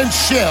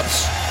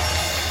relationships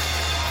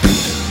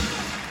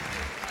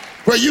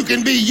where you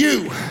can be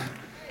you.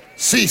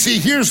 See,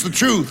 here's the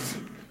truth.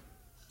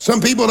 Some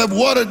people have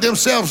watered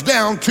themselves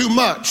down too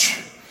much.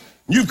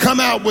 You've come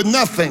out with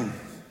nothing.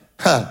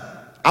 I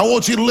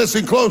want you to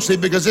listen closely,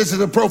 because this is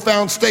a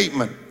profound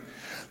statement.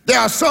 There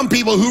are some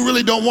people who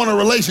really don't want a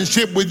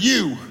relationship with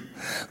you.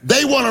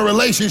 They want a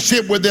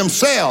relationship with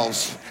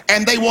themselves,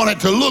 and they want it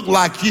to look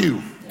like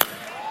you.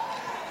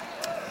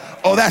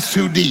 Oh, that's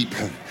too deep.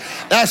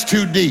 That's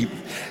too deep.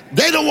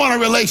 They don't want a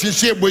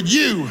relationship with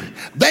you.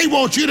 They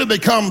want you to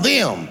become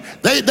them.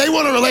 They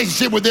want a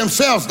relationship with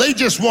themselves. They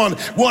just want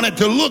it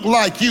to look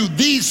like you.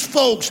 These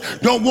folks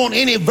don't want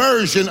any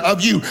version of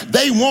you.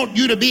 They want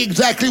you to be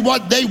exactly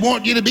what they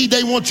want you to be.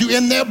 They want you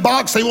in their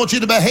box. They want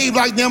you to behave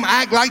like them,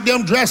 act like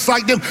them, dress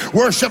like them,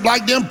 worship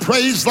like them,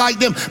 praise like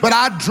them. But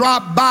I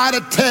dropped by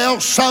to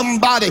tell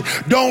somebody,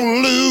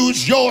 don't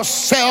lose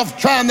yourself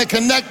trying to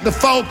connect the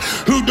folk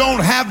who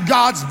don't have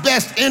God's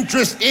best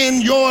interest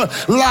in your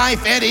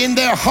life and in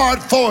their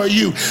heart for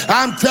you.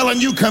 I'm telling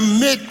you,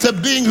 commit to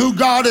being who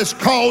God has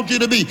called you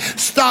to be.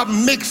 Stop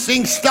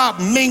mixing, stop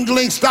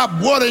mingling, stop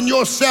watering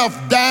yourself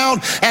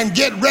down, and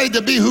get ready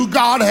to be who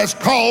God has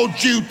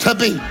called you to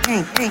be.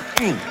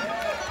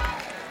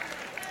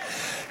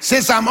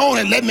 Since I'm on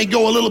it, let me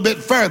go a little bit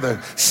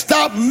further.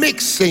 Stop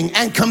mixing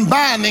and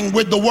combining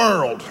with the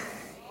world.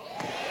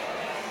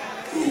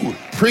 Ooh,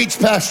 preach,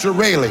 Pastor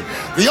Raley.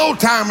 The old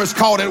timers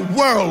called it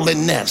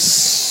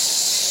worldliness.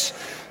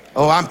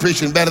 Oh, I'm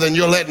preaching better than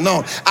you're letting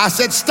on. I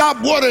said, stop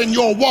watering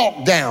your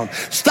walk down.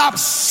 Stop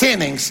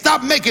sinning.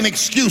 Stop making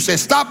excuses.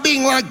 Stop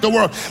being like the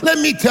world. Let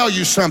me tell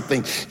you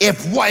something.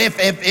 If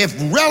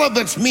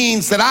relevance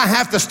means that I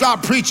have to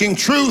stop preaching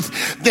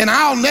truth, then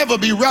I'll never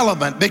be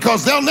relevant,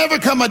 because there'll never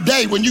come a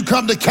day when you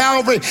come to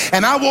Calvary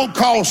and I won't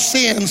call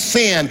sin,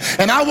 sin,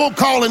 and I won't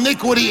call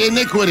iniquity,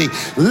 iniquity.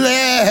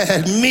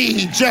 Let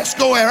me just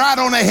go right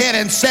on ahead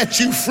and set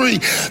you free.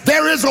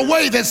 There is a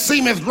way that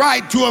seemeth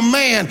right to a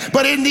man,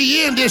 but in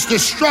the end it's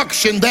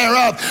destruction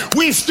thereof.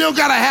 We've still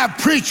got to have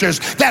preachers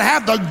that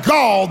have the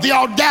gall, the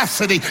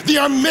audacity, the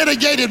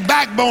unmitigated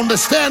backbone to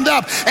stand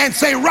up and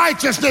say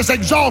righteousness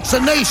exalts a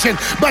nation,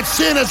 but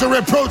sin is a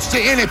reproach to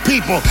any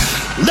people.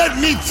 Let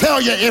me tell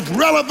you, if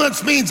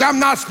relevance means I'm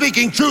not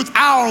speaking truth,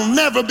 I'll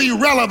never be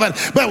relevant.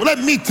 But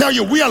let me tell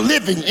you, we are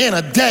living in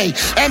a day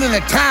and in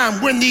a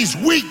time when these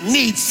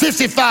weak-kneed,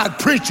 sissified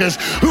preachers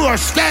who are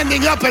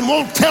standing up and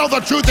won't tell the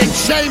truth and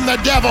shame the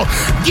devil.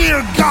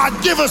 Dear God,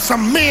 give us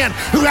some men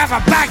who have a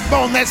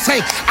backbone that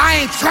say,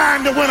 I ain't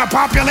trying to win a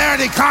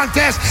popularity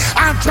contest.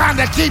 I'm trying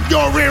to keep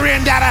your rear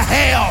end out of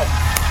hell.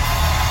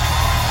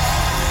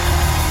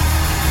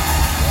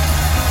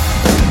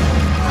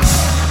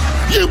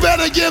 You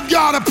better give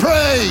God a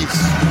praise.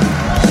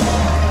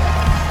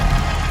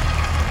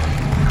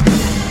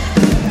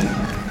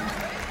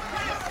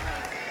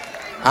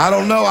 I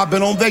don't know. I've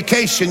been on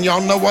vacation.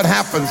 Y'all know what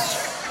happens.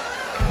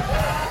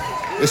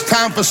 It's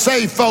time for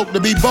saved folk to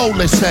be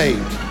boldly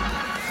saved.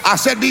 I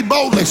said be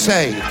boldly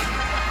saved.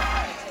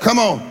 Come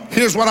on.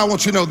 Here's what I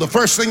want you to know. The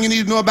first thing you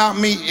need to know about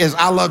me is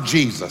I love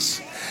Jesus.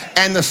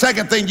 And the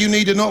second thing you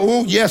need to know,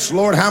 oh, yes,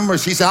 Lord, have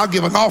mercy. He said, I'll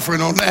give an offering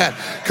on that.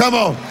 Come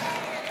on.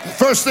 The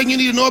first thing you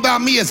need to know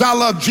about me is I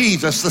love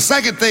Jesus. The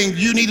second thing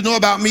you need to know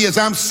about me is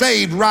I'm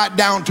saved right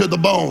down to the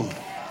bone.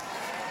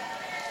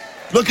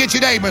 Look at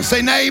your neighbor and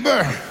say,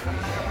 neighbor,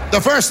 the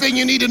first thing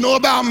you need to know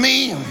about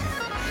me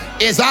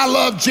is I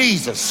love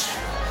Jesus.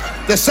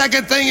 The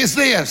second thing is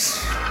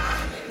this: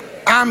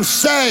 I'm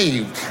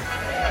saved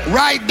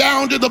right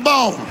down to the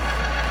bone.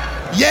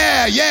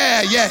 Yeah.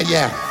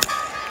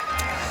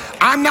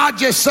 I'm not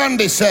just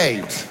Sunday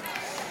saved.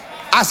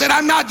 I said,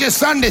 I'm not just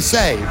Sunday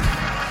saved.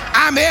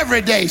 I'm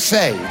everyday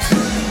saved.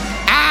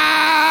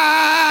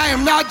 I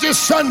am not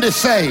just Sunday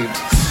saved.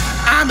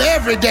 I'm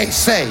everyday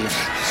saved.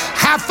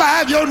 High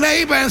five your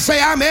neighbor and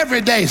say, I'm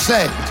everyday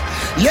saved.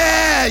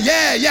 Yeah.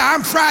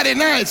 I'm Friday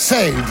night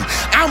saved.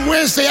 I'm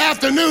Wednesday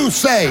afternoon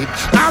saved.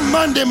 I'm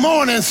Monday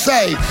morning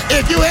saved.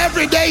 If you're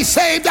everyday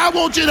saved, I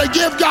want you to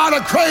give God a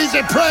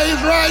crazy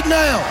praise right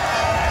now.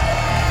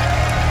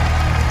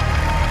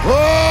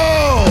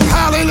 Oh,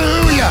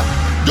 hallelujah.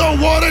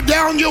 Don't water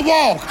down your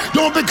walk.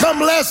 Don't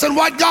become less than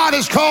what God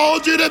has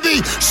called you to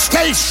be.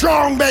 Stay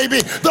strong,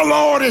 baby. The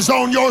Lord is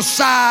on your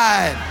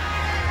side.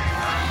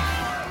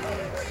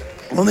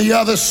 On the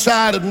other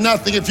side of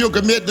nothing, if you'll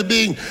commit to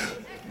being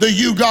the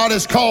you God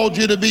has called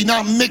you to be,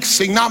 not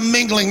mixing, not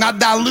mingling, not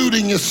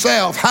diluting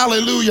yourself,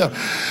 hallelujah,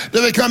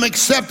 to become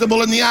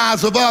acceptable in the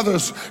eyes of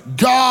others,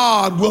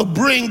 God will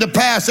bring to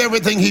pass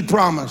everything he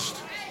promised.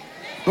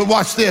 But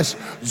watch this.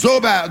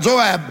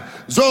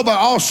 Zoba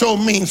also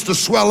means to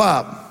swell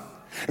up.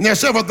 And there are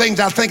several things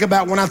I think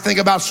about when I think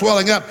about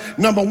swelling up.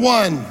 Number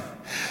one,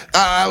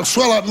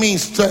 Swell up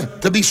means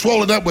to be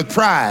swollen up with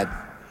pride.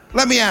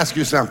 Let me ask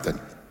you something.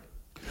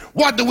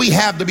 What do we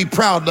have to be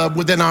proud of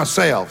within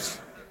ourselves?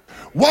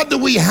 What do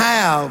we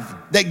have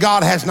that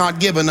God has not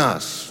given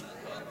us?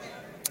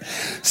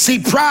 See,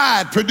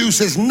 pride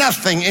produces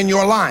nothing in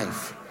your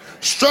life.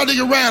 Strutting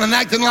around and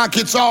acting like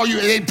it's all you,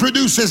 it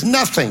produces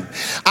nothing.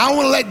 I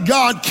want to let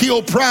God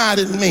kill pride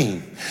in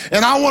me.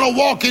 And I want to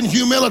walk in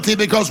humility,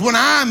 because when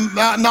I'm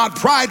not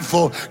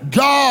prideful,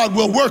 God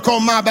will work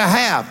on my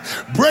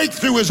behalf.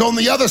 Breakthrough is on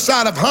the other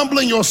side of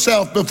humbling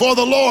yourself before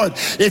the Lord.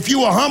 If you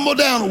will humble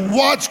down,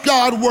 watch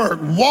God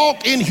work.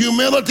 Walk in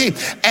humility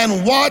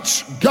and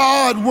watch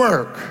God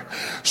work.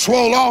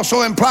 Swole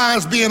also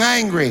implies being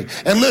angry.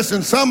 And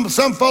listen, some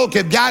folk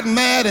have gotten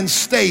mad and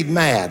stayed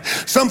mad.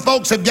 Some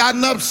folks have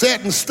gotten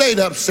upset and stayed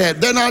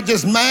upset. They're not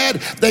just mad,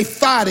 they're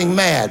fighting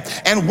mad.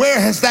 And where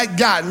has that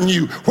gotten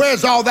you?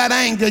 Where's all that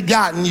anger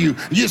gotten you?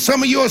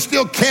 Some of you are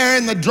still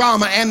carrying the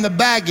drama and the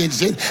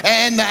baggage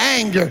and the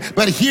anger.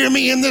 But hear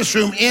me in this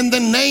room. In the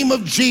name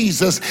of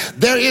Jesus,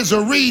 there is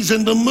a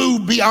reason to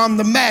move beyond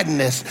the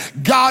madness.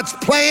 God's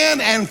plan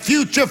and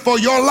future for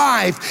your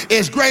life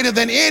is greater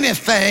than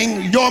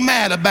anything you're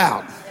mad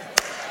about.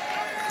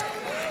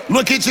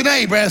 Look at your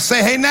neighbor and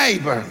say, hey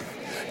neighbor,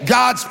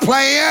 God's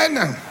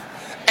plan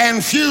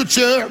and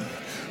future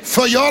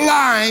for your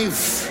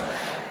life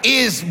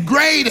is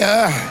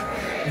greater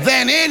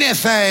than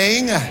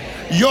anything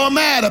you're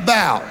mad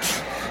about.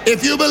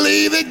 If you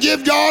believe it,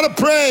 give God a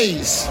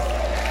praise.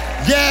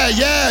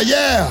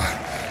 Yeah.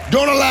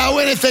 Don't allow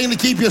anything to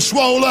keep you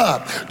swole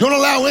up. Don't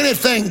allow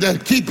anything to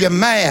keep you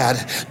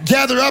mad.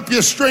 Gather up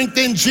your strength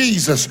in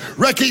Jesus.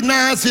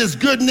 Recognize his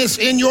goodness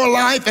in your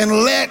life and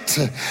let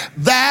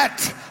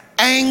that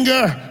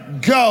anger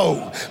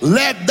go.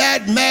 Let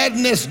that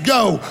madness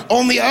go.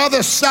 On the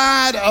other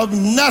side of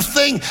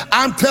nothing,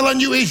 I'm telling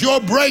you, is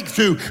your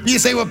breakthrough. You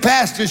say, well,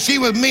 Pastor, she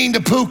was mean to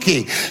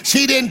Pookie.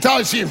 She didn't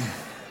talk.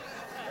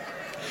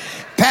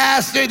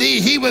 Pastor,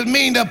 he was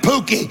mean to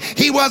Pookie.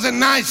 He wasn't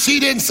nice. She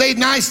didn't say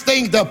nice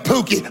things to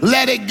Pookie.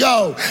 Let it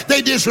go.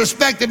 They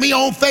disrespected me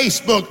on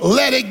Facebook.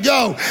 Let it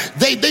go.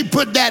 They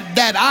put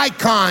that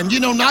icon,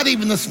 not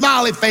even the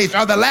smiley face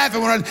or the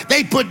laughing one.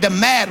 They put the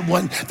mad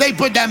one. They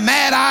put that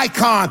mad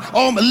icon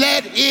on.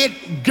 Let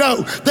it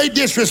go. They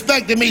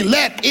disrespected me.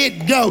 Let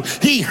it go.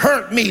 He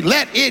hurt me.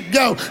 Let it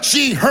go.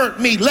 She hurt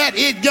me. Let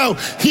it go.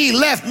 He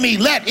left me.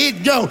 Let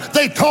it go.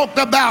 They talked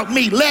about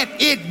me. Let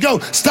it go.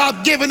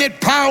 Stop giving it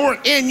power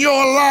in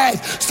your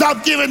life.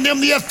 Stop giving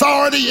them the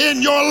authority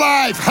in your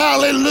life.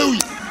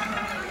 Hallelujah.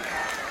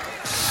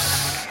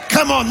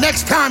 Come on,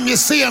 next time you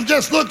see them,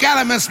 just look at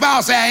them and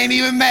smile. Say, I ain't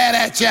even mad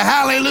at you.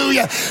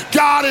 Hallelujah.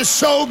 God is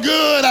so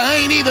good, I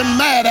ain't even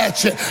mad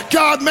at you.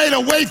 God made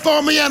a way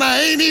for me and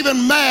I ain't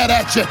even mad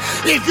at you.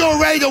 If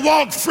you're ready to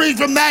walk free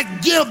from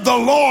that, give the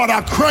Lord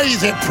a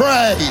crazy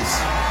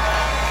praise.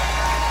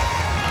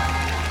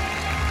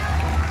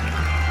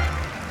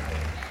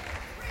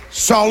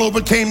 Saul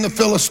overcame the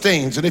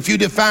Philistines. And if you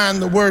define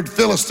the word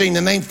Philistine,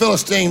 the name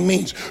Philistine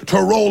means to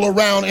roll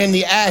around in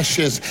the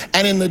ashes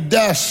and in the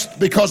dust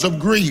because of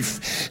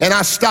grief. And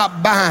I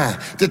stopped by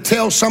to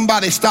tell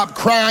somebody, stop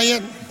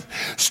crying.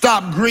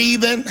 Stop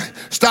grieving.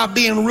 Stop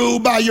being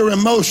ruled by your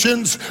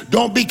emotions.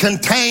 Don't be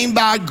contained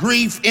by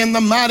grief in the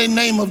mighty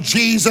name of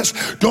Jesus.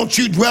 Don't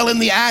you dwell in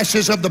the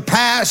ashes of the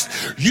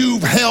past.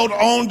 You've held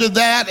on to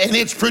that and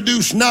it's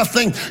produced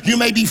nothing. You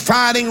may be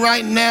fighting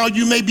right now.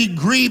 You may be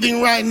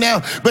grieving right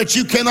now, but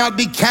you cannot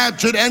be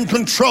captured and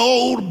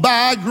controlled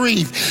by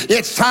grief.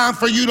 It's time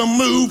for you to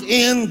move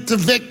into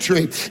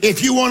victory.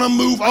 If you want to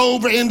move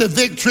over into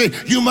victory,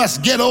 you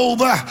must get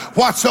over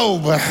what's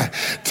over.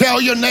 Tell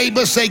your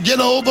neighbor, say, get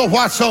over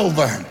what's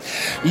over.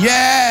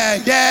 Yeah.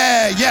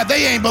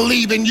 They ain't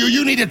believing you.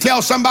 You need to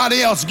tell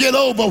somebody else, get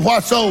over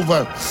what's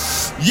over.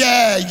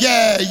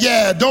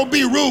 Yeah. Don't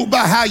be ruled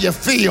by how you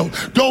feel.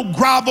 Don't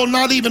grovel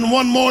not even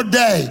one more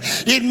day.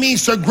 It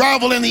means to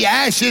grovel in the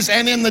ashes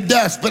and in the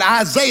dust. But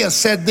Isaiah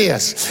said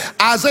this.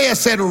 Isaiah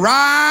said,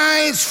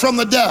 rise from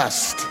the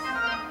dust.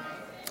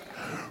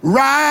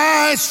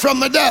 Rise from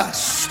the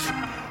dust.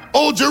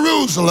 O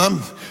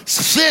Jerusalem,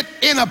 sit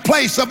in a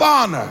place of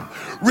honor.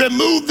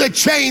 Remove the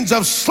chains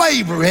of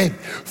slavery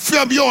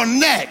from your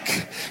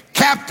neck,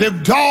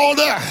 captive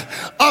daughter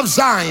of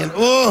Zion.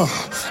 Oh,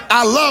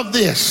 I love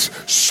this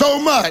so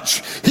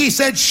much. He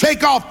said,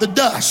 shake off the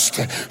dust.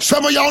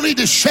 Some of y'all need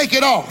to shake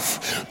it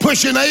off.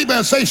 Push your neighbor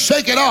and say,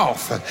 shake it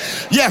off.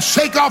 Yeah,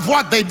 shake off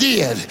what they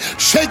did.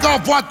 Shake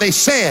off what they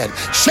said.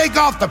 Shake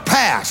off the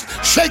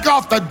past. Shake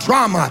off the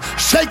drama.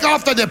 Shake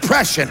off the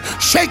depression.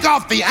 Shake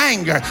off the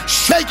anger.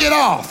 Shake it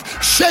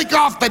off. Shake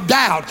off the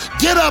doubt.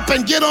 Get up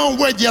and get on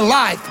with your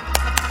life.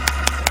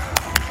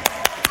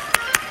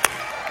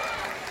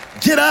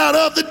 Get out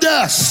of the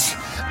dust.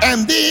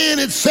 And then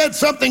it said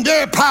something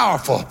very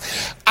powerful.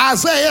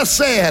 Isaiah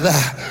said,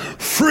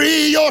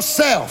 free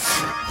yourself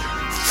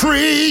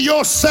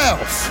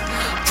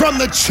from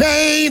the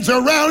chains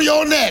around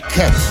your neck.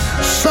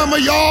 Some of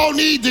y'all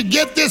need to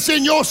get this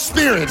in your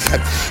spirit.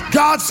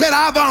 God said,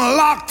 I've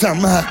unlocked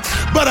them,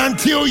 but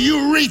until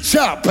you reach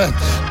up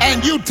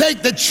and you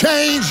take the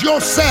chains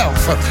yourself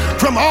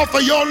from off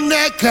of your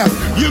neck,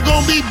 you're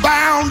gonna be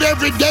bound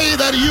every day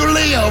that you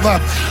live.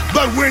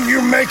 But when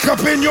you make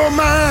up in your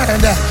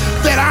mind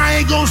that I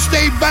ain't gonna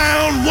stay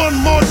bound one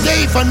more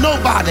day for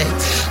nobody,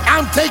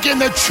 I'm taking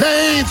the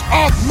chains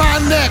off my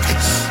neck.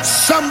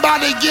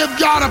 Somebody give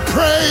God a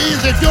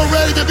praise if you're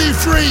ready to be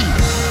free.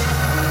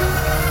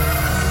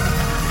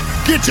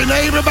 Get your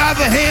neighbor by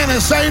the hand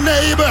and say,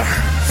 neighbor,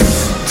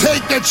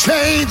 take the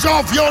chains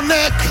off your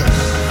neck.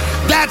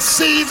 That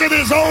season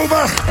is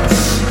over.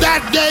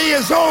 That day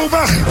is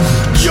over.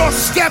 You're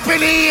stepping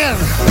in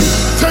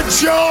to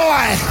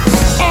joy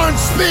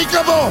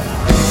unspeakable.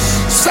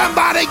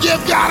 Somebody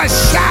give God a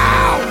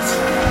shout.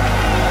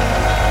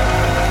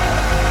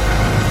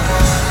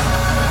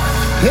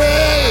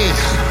 Hey,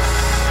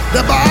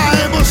 the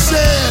Bible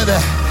said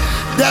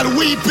that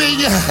weeping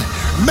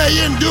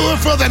may endure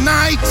for the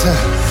night,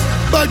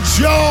 but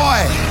joy,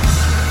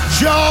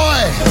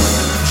 joy,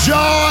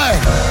 joy,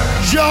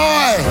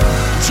 joy,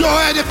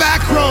 joy in the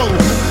back row,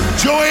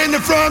 joy in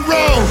the front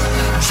row,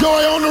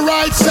 joy on the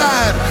right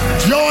side,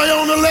 joy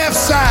on the left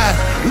side.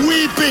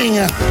 Weeping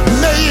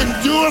may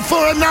endure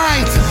for a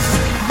night,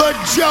 but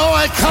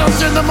joy comes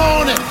in the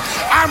morning.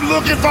 I'm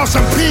looking for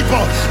some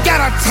people that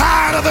are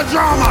tired of the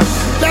drama,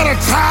 that are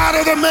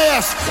tired of the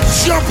mess.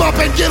 Jump up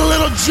and get a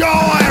little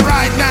joy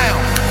right now.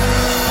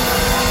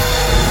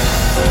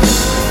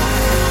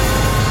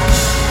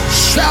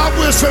 Shout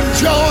with some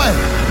joy,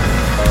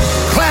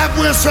 clap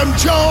with some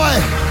joy,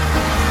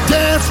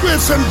 dance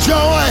with some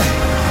joy.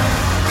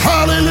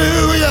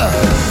 Hallelujah.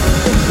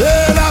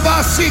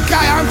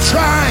 I'm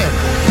trying.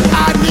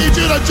 I need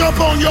you to jump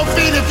on your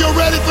feet if you're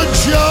ready for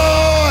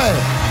joy.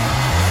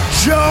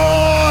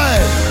 Joy,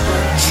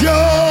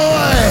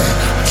 joy,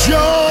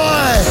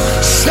 joy.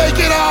 Shake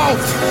it off,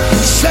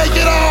 shake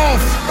it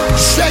off,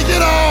 shake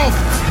it off.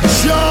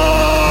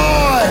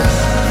 Joy.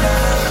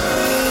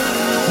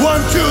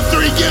 1, 2,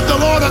 3, give the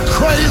Lord a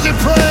crazy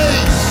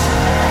praise.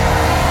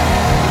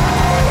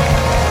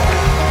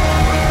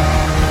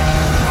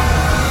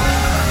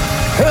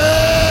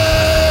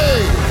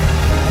 Hey,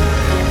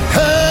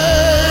 hey.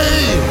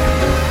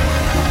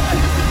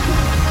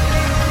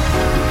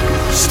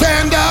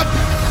 Stand up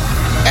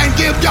and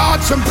give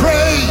God some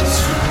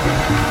praise.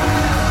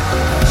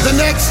 The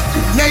next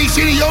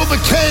nation he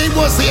overcame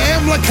was the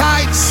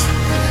Amalekites,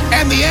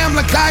 and the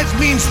Amalekites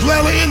means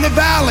dweller in the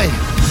valley.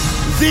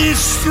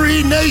 These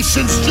three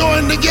nations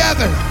joined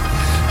together.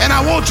 And I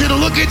want you to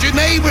look at your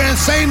neighbor and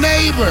say,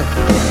 neighbor.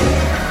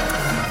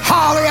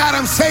 Holler at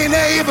him, say,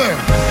 neighbor.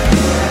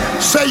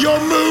 Say,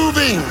 you're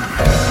moving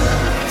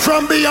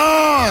from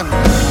beyond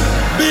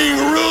being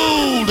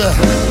ruled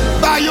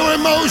by your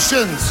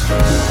emotions.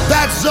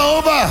 That's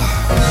over.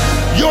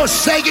 You're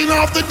shaking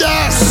off the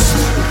dust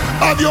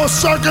of your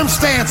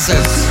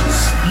circumstances.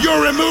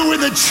 You're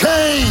removing the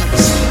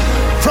chains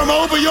from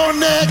over your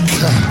neck.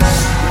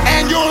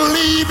 And you're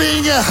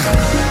leaving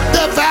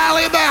the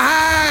valley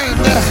behind.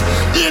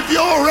 If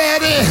you're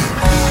ready,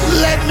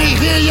 let me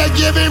hear you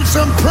give him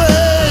some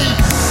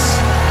praise.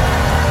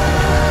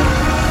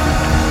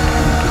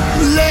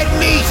 Let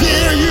me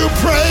hear you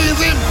praise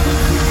him.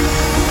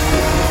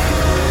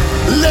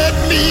 Let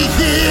me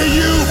hear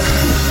you.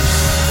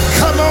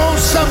 Come on,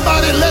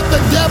 somebody, let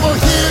the devil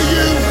hear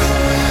you.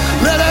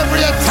 Let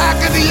every attack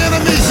of the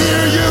enemy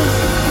hear you.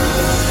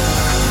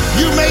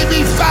 You may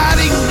be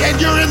fighting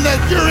and you're in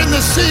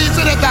the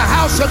season at the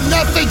house of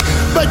nothing,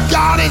 but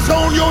God is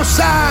on your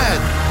side.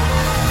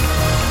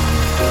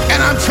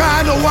 And I'm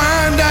trying to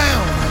wind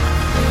down.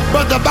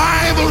 But the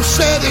Bible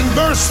said in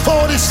verse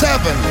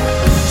 47,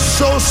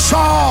 so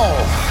Saul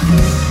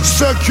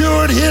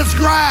secured his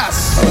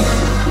grasp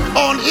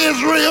on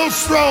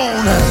Israel's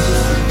throne.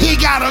 He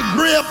got a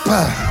grip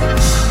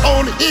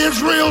on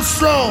Israel's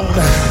throne.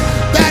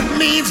 That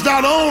means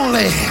not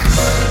only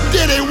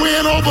did he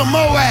win over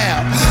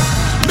Moab,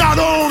 not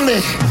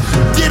only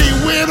did he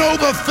win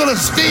over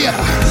Philistia,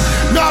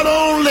 not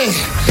only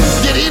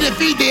did he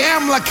defeat the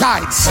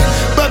Amalekites,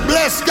 but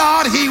bless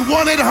God, he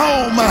won at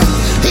home.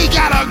 He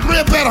got a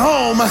grip at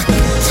home.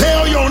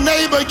 Tell your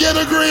neighbor, get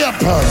a grip.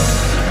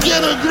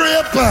 Get a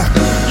grip.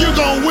 You're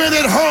gonna win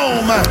at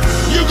home.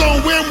 You're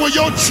gonna win with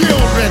your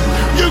children.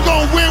 You're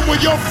gonna win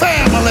with your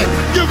family.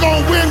 You're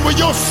gonna win with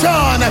your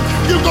son.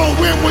 You're gonna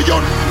win with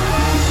your...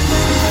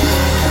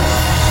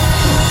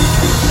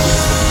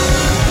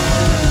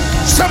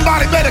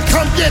 Somebody better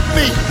come get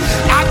me.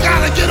 I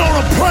gotta get on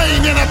a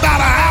plane in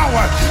about an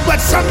hour,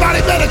 but somebody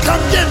better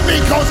come get me,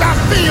 because I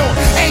feel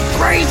a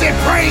crazy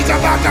praise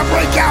about to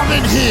break out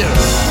in here.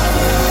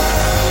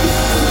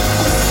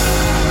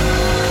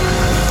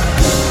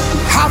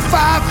 High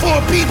five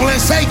 4 people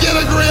and say, get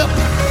a grip,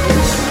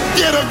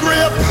 get a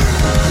grip,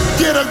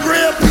 get a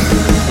grip,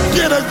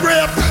 get a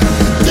grip.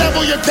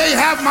 Devil, you can't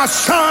have my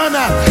son,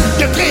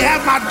 you can't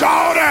have my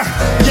daughter,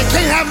 you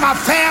can't have my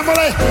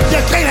family, you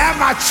can't have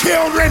my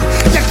children,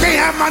 you can't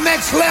have my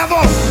next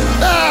level.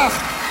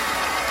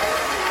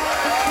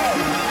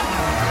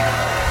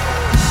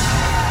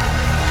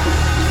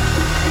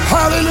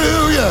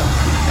 Hallelujah.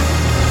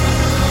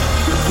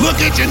 Look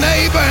at your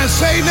neighbor and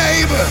say,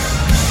 neighbor.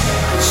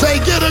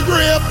 Say, get a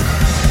grip.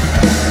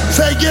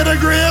 Say, get a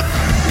grip.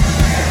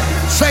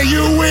 Say,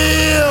 you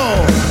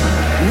will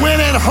win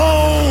at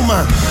home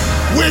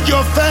with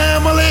your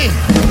family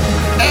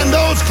and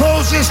those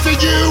closest to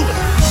you.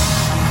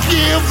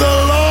 Give the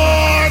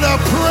Lord a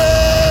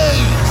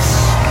praise.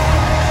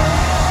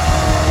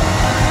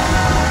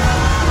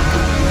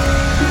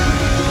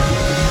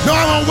 No,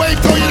 I'm going to wait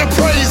for you to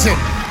praise him.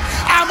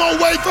 I'm going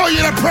to wait for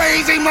you to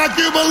praise him like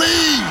you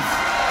believe.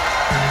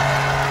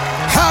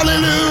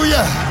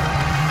 Hallelujah.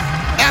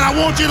 And I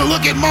want you to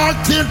look at Mark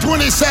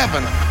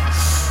 10:27.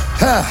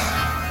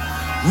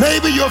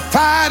 Maybe you're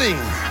fighting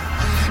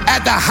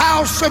at the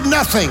house of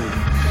nothing.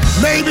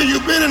 Maybe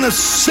you've been in a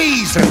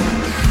season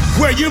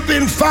where you've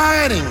been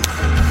fighting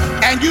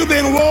and you've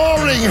been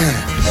warring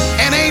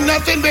and ain't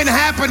nothing been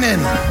happening.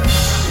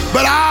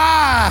 But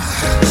I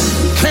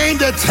came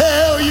to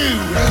tell you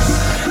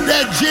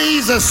that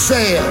Jesus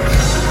said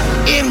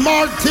in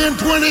Mark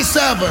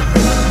 10:27,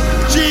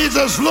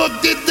 Jesus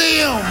looked at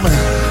them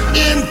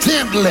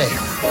intently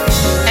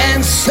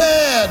and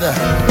said,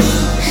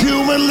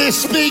 humanly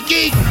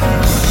speaking,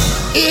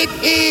 it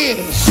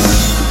is,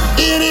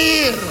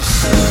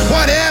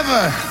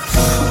 whatever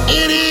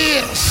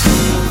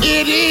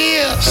it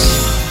is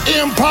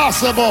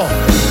impossible,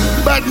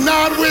 but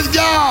not with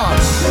God.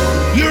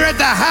 You're at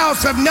the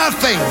house of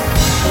nothing,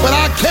 but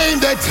I came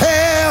to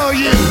tell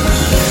you,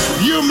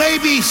 you may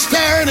be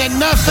staring at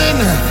nothing,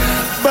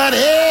 but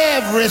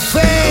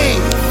everything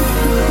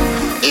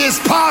is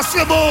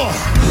possible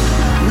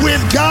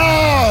with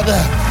God.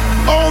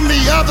 On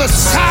the other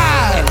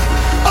side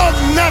of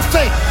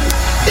nothing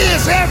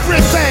is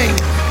everything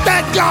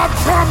that God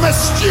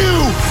promised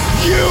you.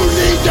 You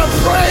need to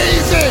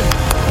praise him.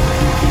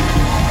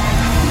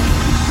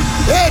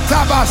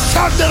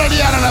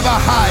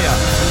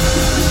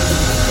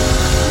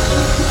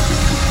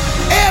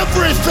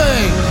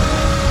 Everything,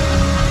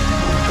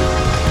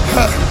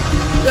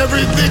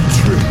 every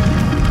victory,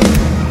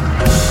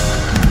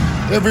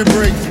 every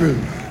breakthrough,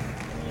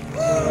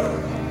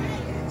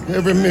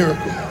 every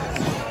miracle,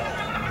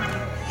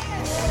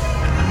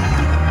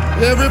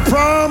 every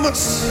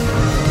promise,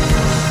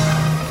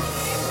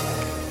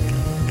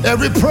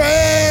 every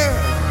prayer,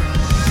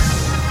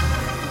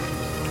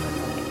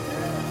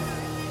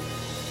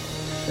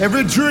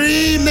 every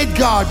dream that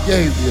God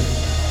gave you.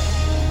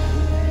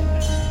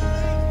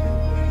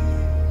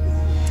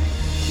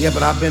 Yeah,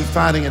 but I've been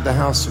fighting at the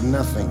house of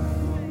nothing.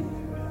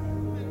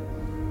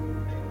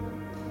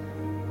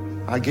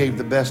 I gave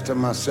the best of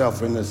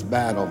myself in this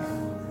battle.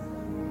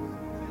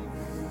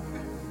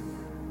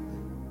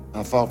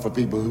 I fought for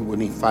people who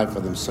wouldn't even fight for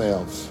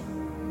themselves.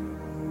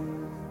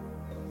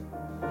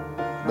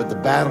 But the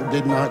battle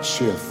did not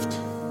shift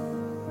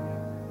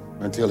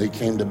until he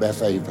came to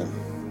Bethaven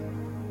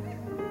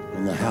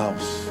in the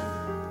house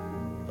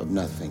of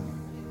nothing.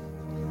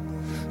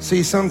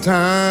 See,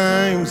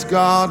 sometimes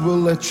God will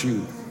let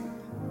you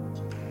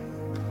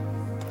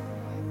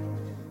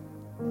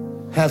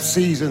have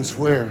seasons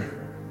where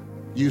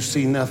you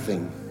see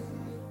nothing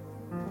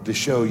to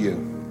show you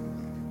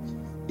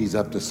he's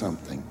up to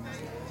something.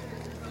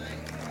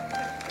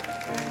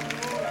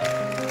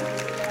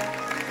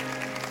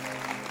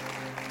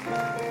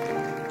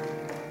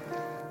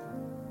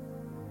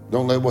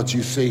 Don't let what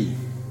you see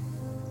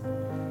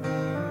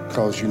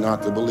cause you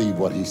not to believe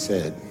what he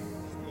said.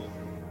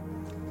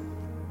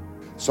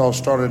 Saul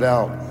started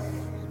out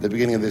at the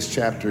beginning of this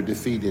chapter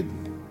defeated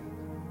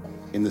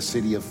in the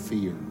city of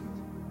fear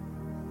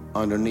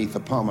underneath a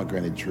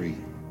pomegranate tree.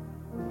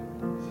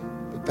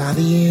 But by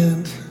the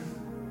end,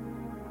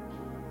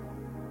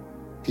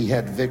 he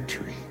had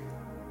victory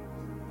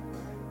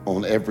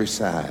on every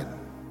side.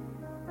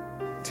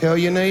 Tell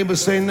your neighbor,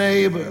 say,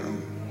 neighbor,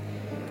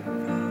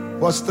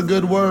 what's the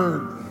good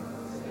word?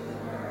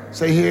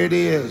 Say, here it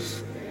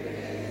is.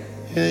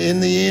 In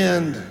the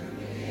end,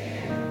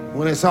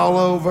 when it's all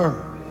over,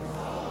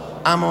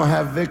 I'm gonna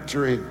have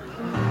victory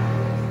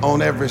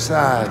on every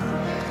side.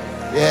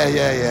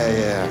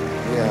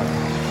 Yeah.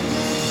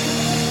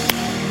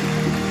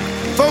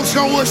 Folks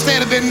gonna wish they'd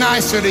have been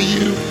nicer to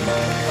you.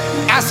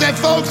 I said,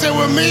 folks that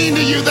were mean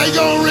to you, they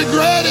gonna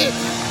regret it.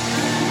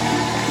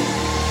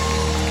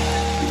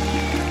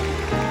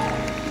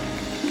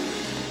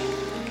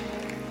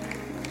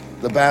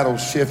 The battle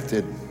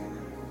shifted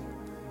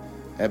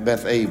at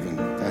Bethaven,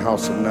 the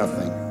house of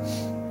nothing.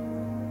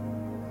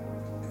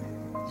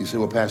 You say,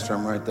 well, Pastor,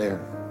 I'm right there.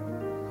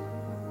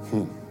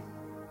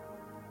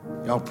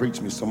 Y'all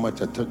preached me so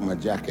much I took my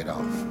jacket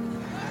off.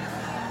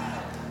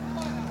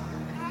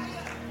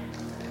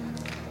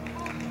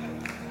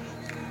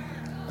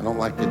 I don't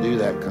like to do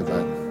that because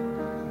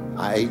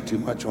I ate too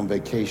much on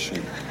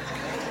vacation.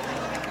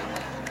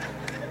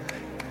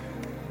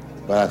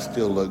 But I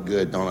still look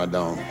good, don't I,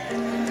 don't?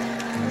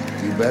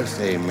 You better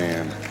say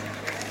amen.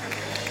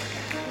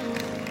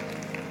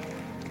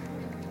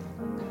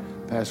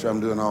 Pastor, I'm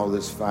doing all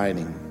this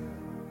fighting.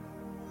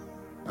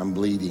 I'm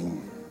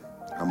bleeding.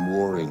 I'm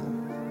warring.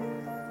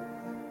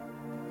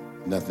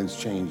 Nothing's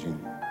changing.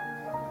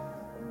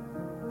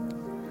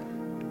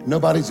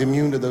 Nobody's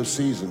immune to those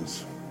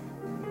seasons.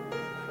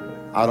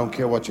 I don't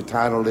care what your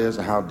title is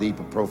or how deep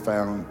or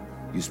profound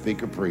you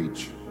speak or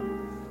preach.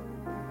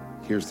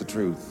 Here's the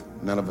truth.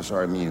 None of us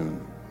are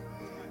immune.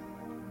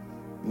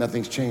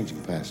 Nothing's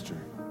changing, Pastor.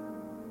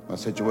 My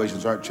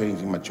situations aren't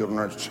changing. My children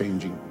aren't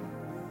changing.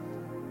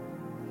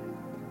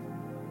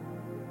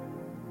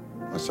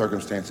 My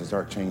circumstances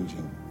aren't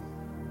changing.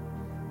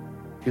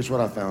 Here's what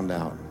I found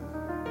out.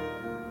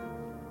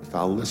 If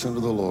I'll listen to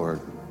the Lord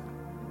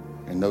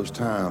in those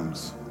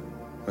times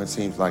when it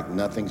seems like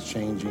nothing's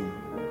changing,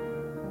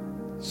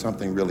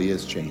 something really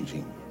is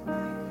changing.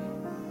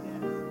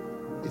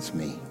 It's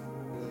me.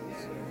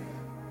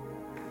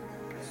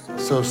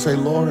 So say,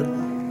 Lord,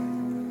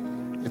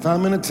 if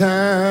I'm in a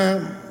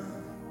time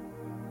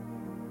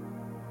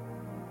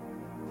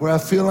where I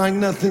feel like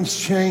nothing's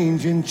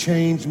changing,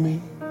 change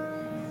me.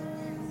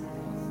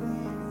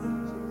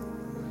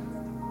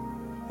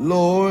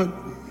 Lord,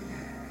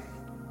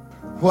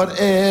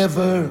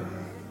 whatever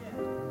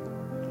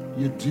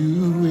you're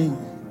doing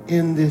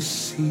in this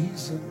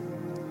season,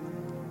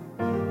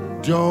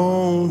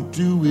 don't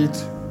do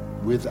it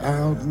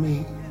without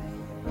me.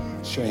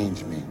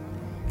 Change me.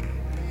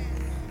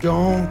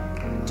 Don't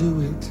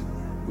do it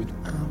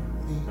without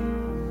me.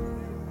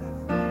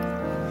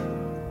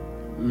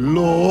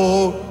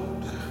 Lord,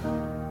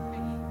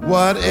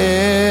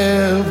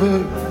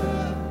 whatever,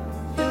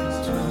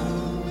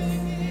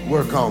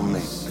 work on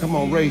me. Come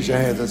on, raise your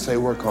hands and say,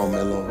 work on me,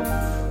 Lord.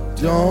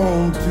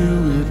 Don't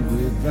do it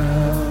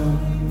without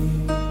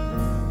me.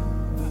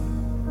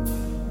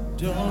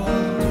 Don't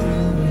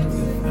do it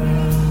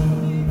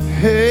without me.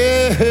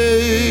 Hey,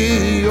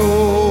 hey, oh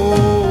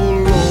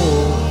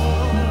Lord.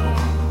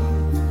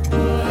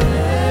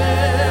 Whatever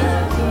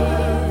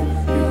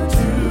you're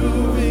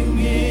doing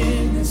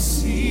in this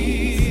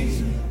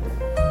season,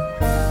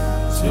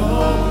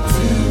 don't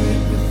do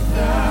it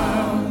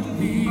without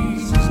me.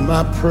 This is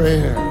my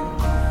prayer.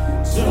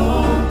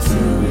 Don't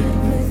do it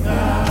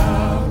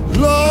without me.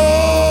 Lord,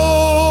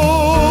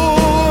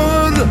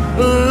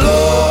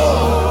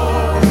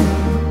 Lord,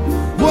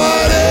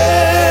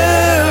 whatever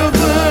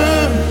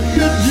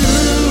you're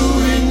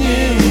doing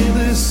in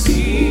this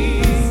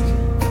season,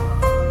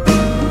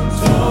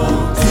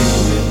 don't do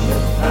it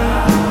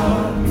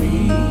without me.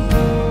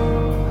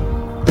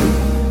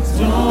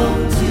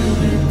 Don't do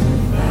it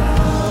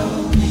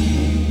without me.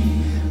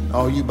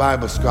 All you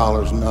Bible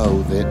scholars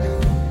know that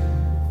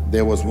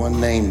there was one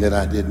name that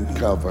I didn't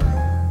cover.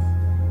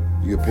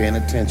 You're paying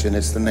attention.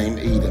 It's the name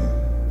Edom.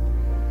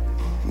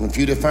 And if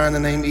you define the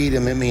name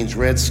Edom, it means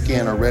red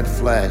skin or red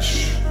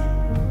flesh.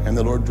 And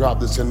the Lord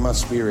dropped this in my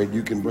spirit.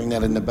 You can bring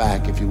that in the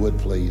back if you would,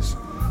 please.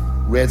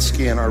 Red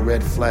skin or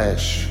red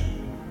flesh.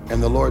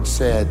 And the Lord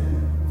said,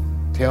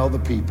 tell the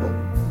people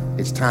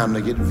it's time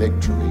to get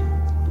victory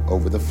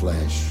over the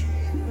flesh.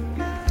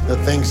 The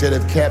things that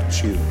have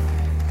kept you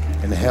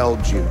and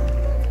held you,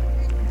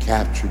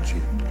 captured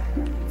you.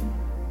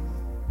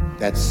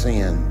 That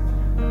sin,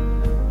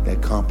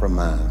 that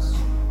compromise,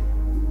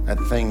 that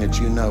thing that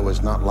you know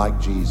is not like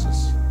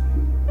Jesus.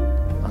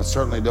 I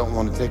certainly don't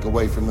want to take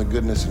away from the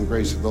goodness and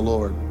grace of the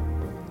Lord.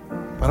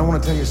 But I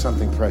want to tell you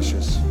something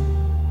precious.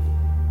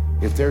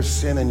 If there's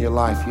sin in your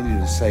life, you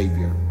need a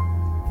Savior,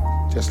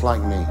 just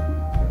like me,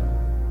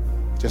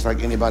 just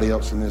like anybody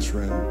else in this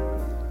room.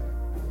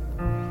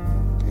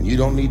 And you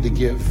don't need to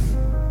give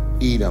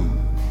Edom,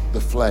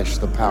 the flesh,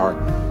 the power.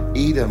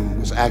 Edom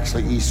was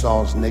actually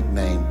Esau's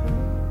nickname.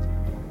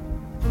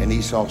 And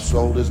Esau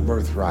sold his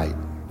birthright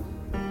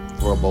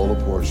for a bowl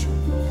of porridge,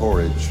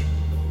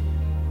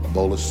 a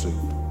bowl of soup.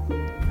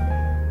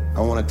 I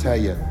want to tell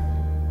you,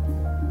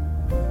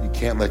 you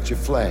can't let your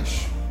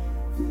flesh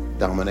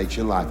dominate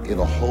your life.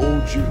 It'll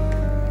hold you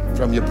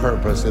from your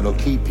purpose. It'll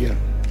keep you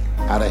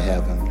out of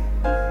heaven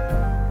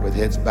with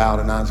heads bowed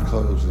and eyes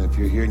closed. And if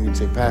you're here and you'd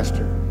say,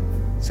 Pastor,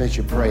 since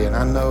you're praying,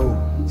 I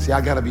know, see, I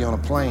got to be on a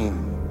plane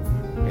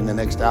in the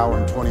next hour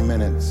and 20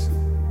 minutes,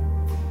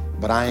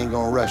 but I ain't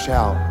going to rush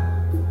out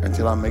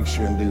until I make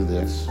sure and do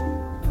this.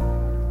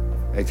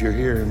 If you're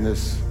here in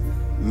this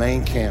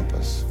main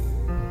campus,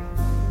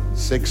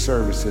 6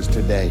 services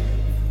today,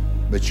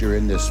 but you're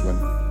in this one,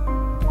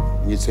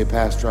 and you'd say,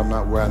 Pastor, I'm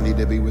not where I need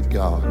to be with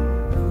God.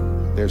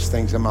 There's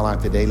things in my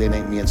life that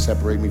alienate me and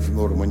separate me from the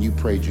Lord. And when you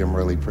pray, Jim,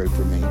 really pray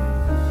for me.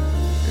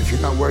 If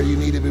you're not where you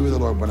need to be with the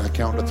Lord, when I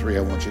count to 3,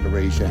 I want you to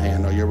raise your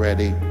hand. Are you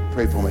ready?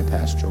 Pray for me,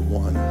 Pastor.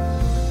 1,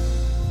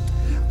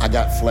 I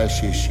got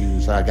flesh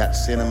issues. I got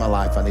sin in my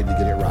life. I need to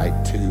get it right.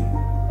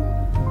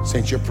 2,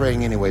 since you're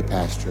praying anyway,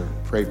 Pastor,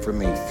 pray for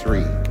me.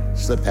 3,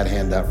 slip that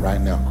hand up right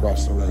now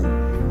across the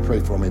room. Pray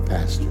for me,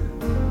 Pastor.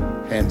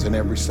 Hands in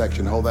every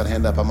section. Hold that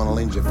hand up. I'm going to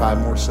lend you 5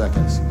 more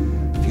seconds.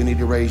 If you need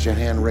to raise your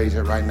hand, raise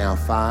it right now.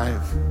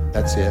 5,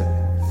 that's it.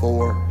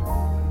 4,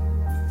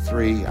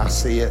 3, I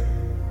see it.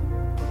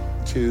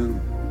 2,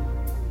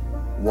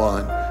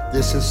 1.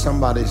 This is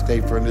somebody's day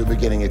for a new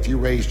beginning. If you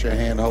raised your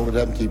hand, hold it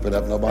up and keep it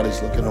up.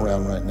 Nobody's looking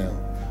around right now.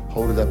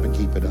 Hold it up and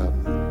keep it up.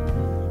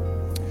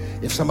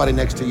 If somebody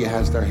next to you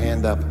has their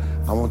hand up,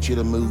 I want you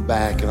to move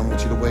back and I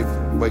want you to wait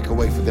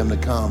away for them to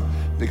come,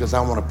 because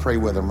I want to pray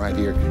with them right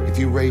here. If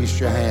you raised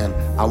your hand,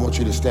 I want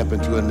you to step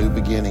into a new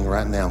beginning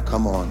right now.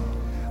 Come on.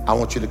 I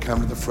want you to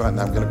come to the front,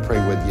 and I'm going to pray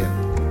with you.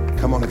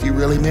 Come on, if you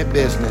really meant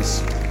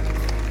business,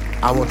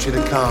 I want you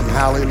to come.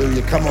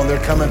 Hallelujah. Come on,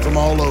 they're coming from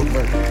all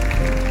over.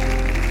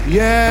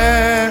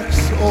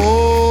 Yes,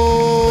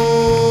 oh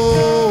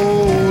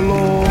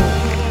Lord,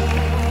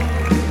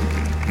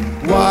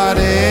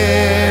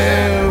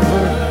 whatever.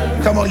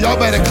 Come on, y'all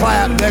better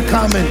clap. They're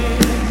coming.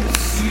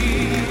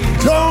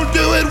 Don't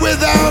do it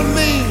without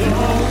me.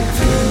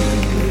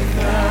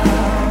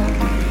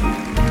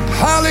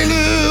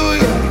 Hallelujah.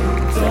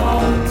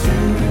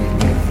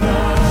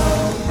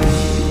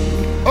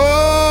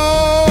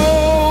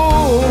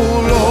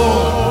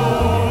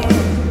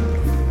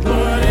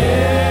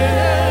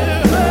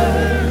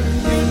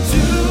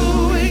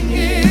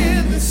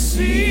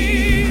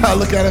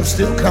 Look at him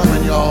still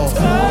coming, y'all.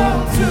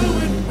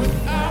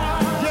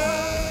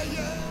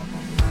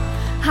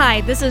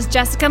 Hi, this is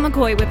Jessica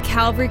McCoy with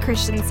Calvary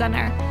Christian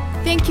Center.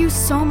 Thank you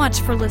so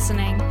much for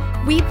listening.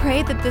 We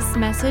pray that this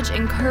message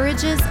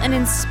encourages and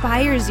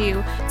inspires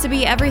you to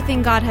be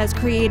everything God has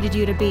created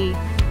you to be.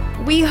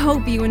 We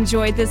hope you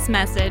enjoyed this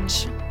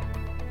message.